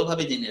খুব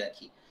ভালোভাবে জেনে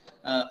রাখি।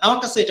 আমার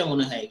কাছে এটা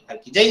মনে হয় আর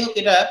কি। যাই হোক,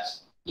 এটা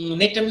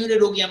নেট্রামিউরের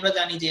রোগী আমরা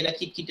জানি যে এরা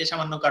খিটখিটে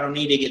সামান্য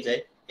কারণেই রেগে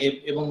যায়,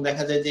 এবং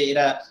দেখা যায় যে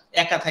এরা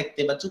একা থাকতে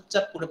বা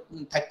চুপচাপ করে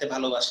থাকতে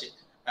ভালোবাসে,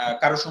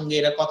 কারোর সঙ্গে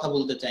এরা কথা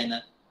বলতে চায় না,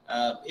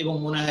 এবং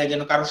মনে হয়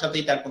যেন কারোর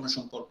সাথেই তার কোনো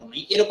সম্পর্ক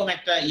নেই, এরকম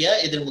একটা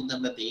এদের মধ্যে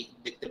আমরা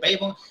দেখতে পাই।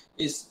 এবং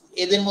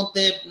এদের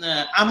মধ্যে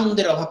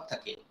আনন্দের অভাব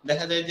থাকে।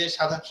 দেখা যায় যে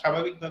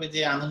স্বাভাবিকভাবে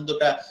যে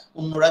আনন্দটা,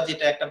 অন্যরা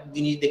যেটা একটা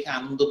জিনিস দেখে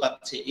আনন্দ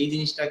পাচ্ছে, এই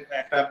জিনিসটা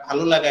একটা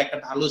ভালো লাগা, একটা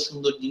ভালো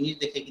সুন্দর জিনিস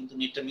দেখে কিন্তু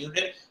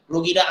নেট্রামিউরের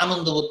রোগীরা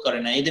আনন্দ বোধ করে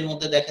না। এদের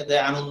মধ্যে দেখা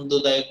যায়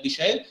আনন্দদায়ক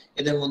বিষয়ে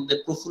এদের মধ্যে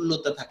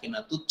প্রফুল্লতা থাকে না,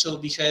 তুচ্ছ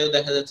বিষয়েও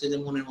দেখা যাচ্ছে যে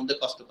মনের মধ্যে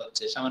কষ্ট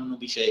পাচ্ছে সামান্য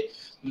বিষয়ে।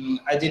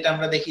 আর যেটা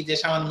আমরা দেখি যে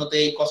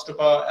সামান্যতেই কষ্ট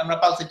পাওয়া আমরা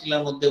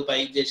পালসেটিলার মধ্যেও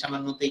পাই, যে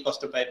সামান্যতেই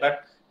কষ্ট পায়, বাট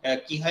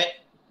কি হয়,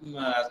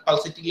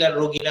 পালসেটিলার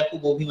রোগীরা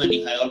খুব অভিমানী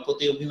হয়,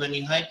 অল্পতেই অভিমানী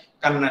হয়,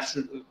 কান্না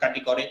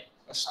কাটি করে,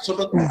 ছোট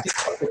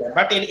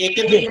বাট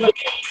এক্ষেত্রে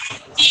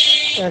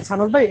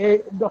সানদ ভাই,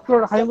 ডক্টর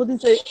হাইমুদ্দিন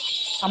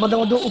আমাদের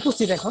মধ্যে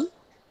উপস্থিত এখন।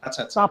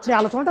 আচ্ছা, তো আপনি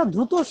আলোচনাটা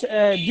দ্রুত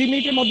 2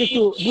 মিনিটের মধ্যে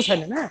একটু গুছাই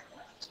নেন। হ্যাঁ,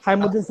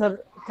 হাইমুদ্দিন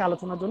স্যারকে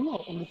আলোচনার জন্য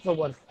অনুরোধ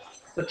করবো।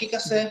 তো ঠিক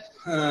আছে।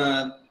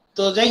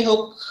 তো যাই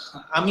হোক,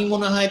 আমি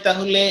মনে হয়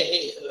তাহলে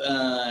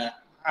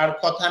আর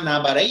কথা না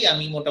বাড়াই,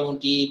 আমি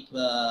মোটামুটি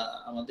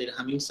আমাদের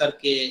হামিম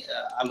স্যারকে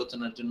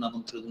আলোচনার জন্য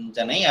আমন্ত্রণ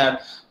জানাই। আর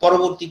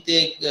পরবর্তীতে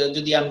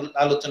যদি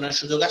আলোচনার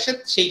সুযোগ আসে,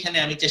 সেইখানে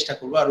আমি চেষ্টা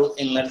করবো আরো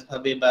এনলার্জ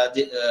ভাবে বা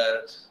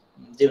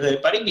যেভাবে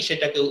পারি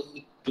বিষয়টাকে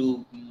একটু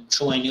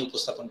সময় নিয়ে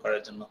উপস্থাপন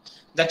করার জন্য।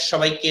 যাক,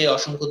 সবাইকে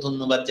অসংখ্য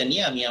ধন্যবাদ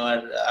জানিয়ে আমি আমার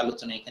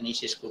আলোচনা এখানেই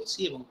শেষ করছি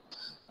এবং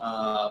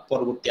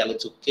পরবর্তী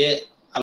আলোচককে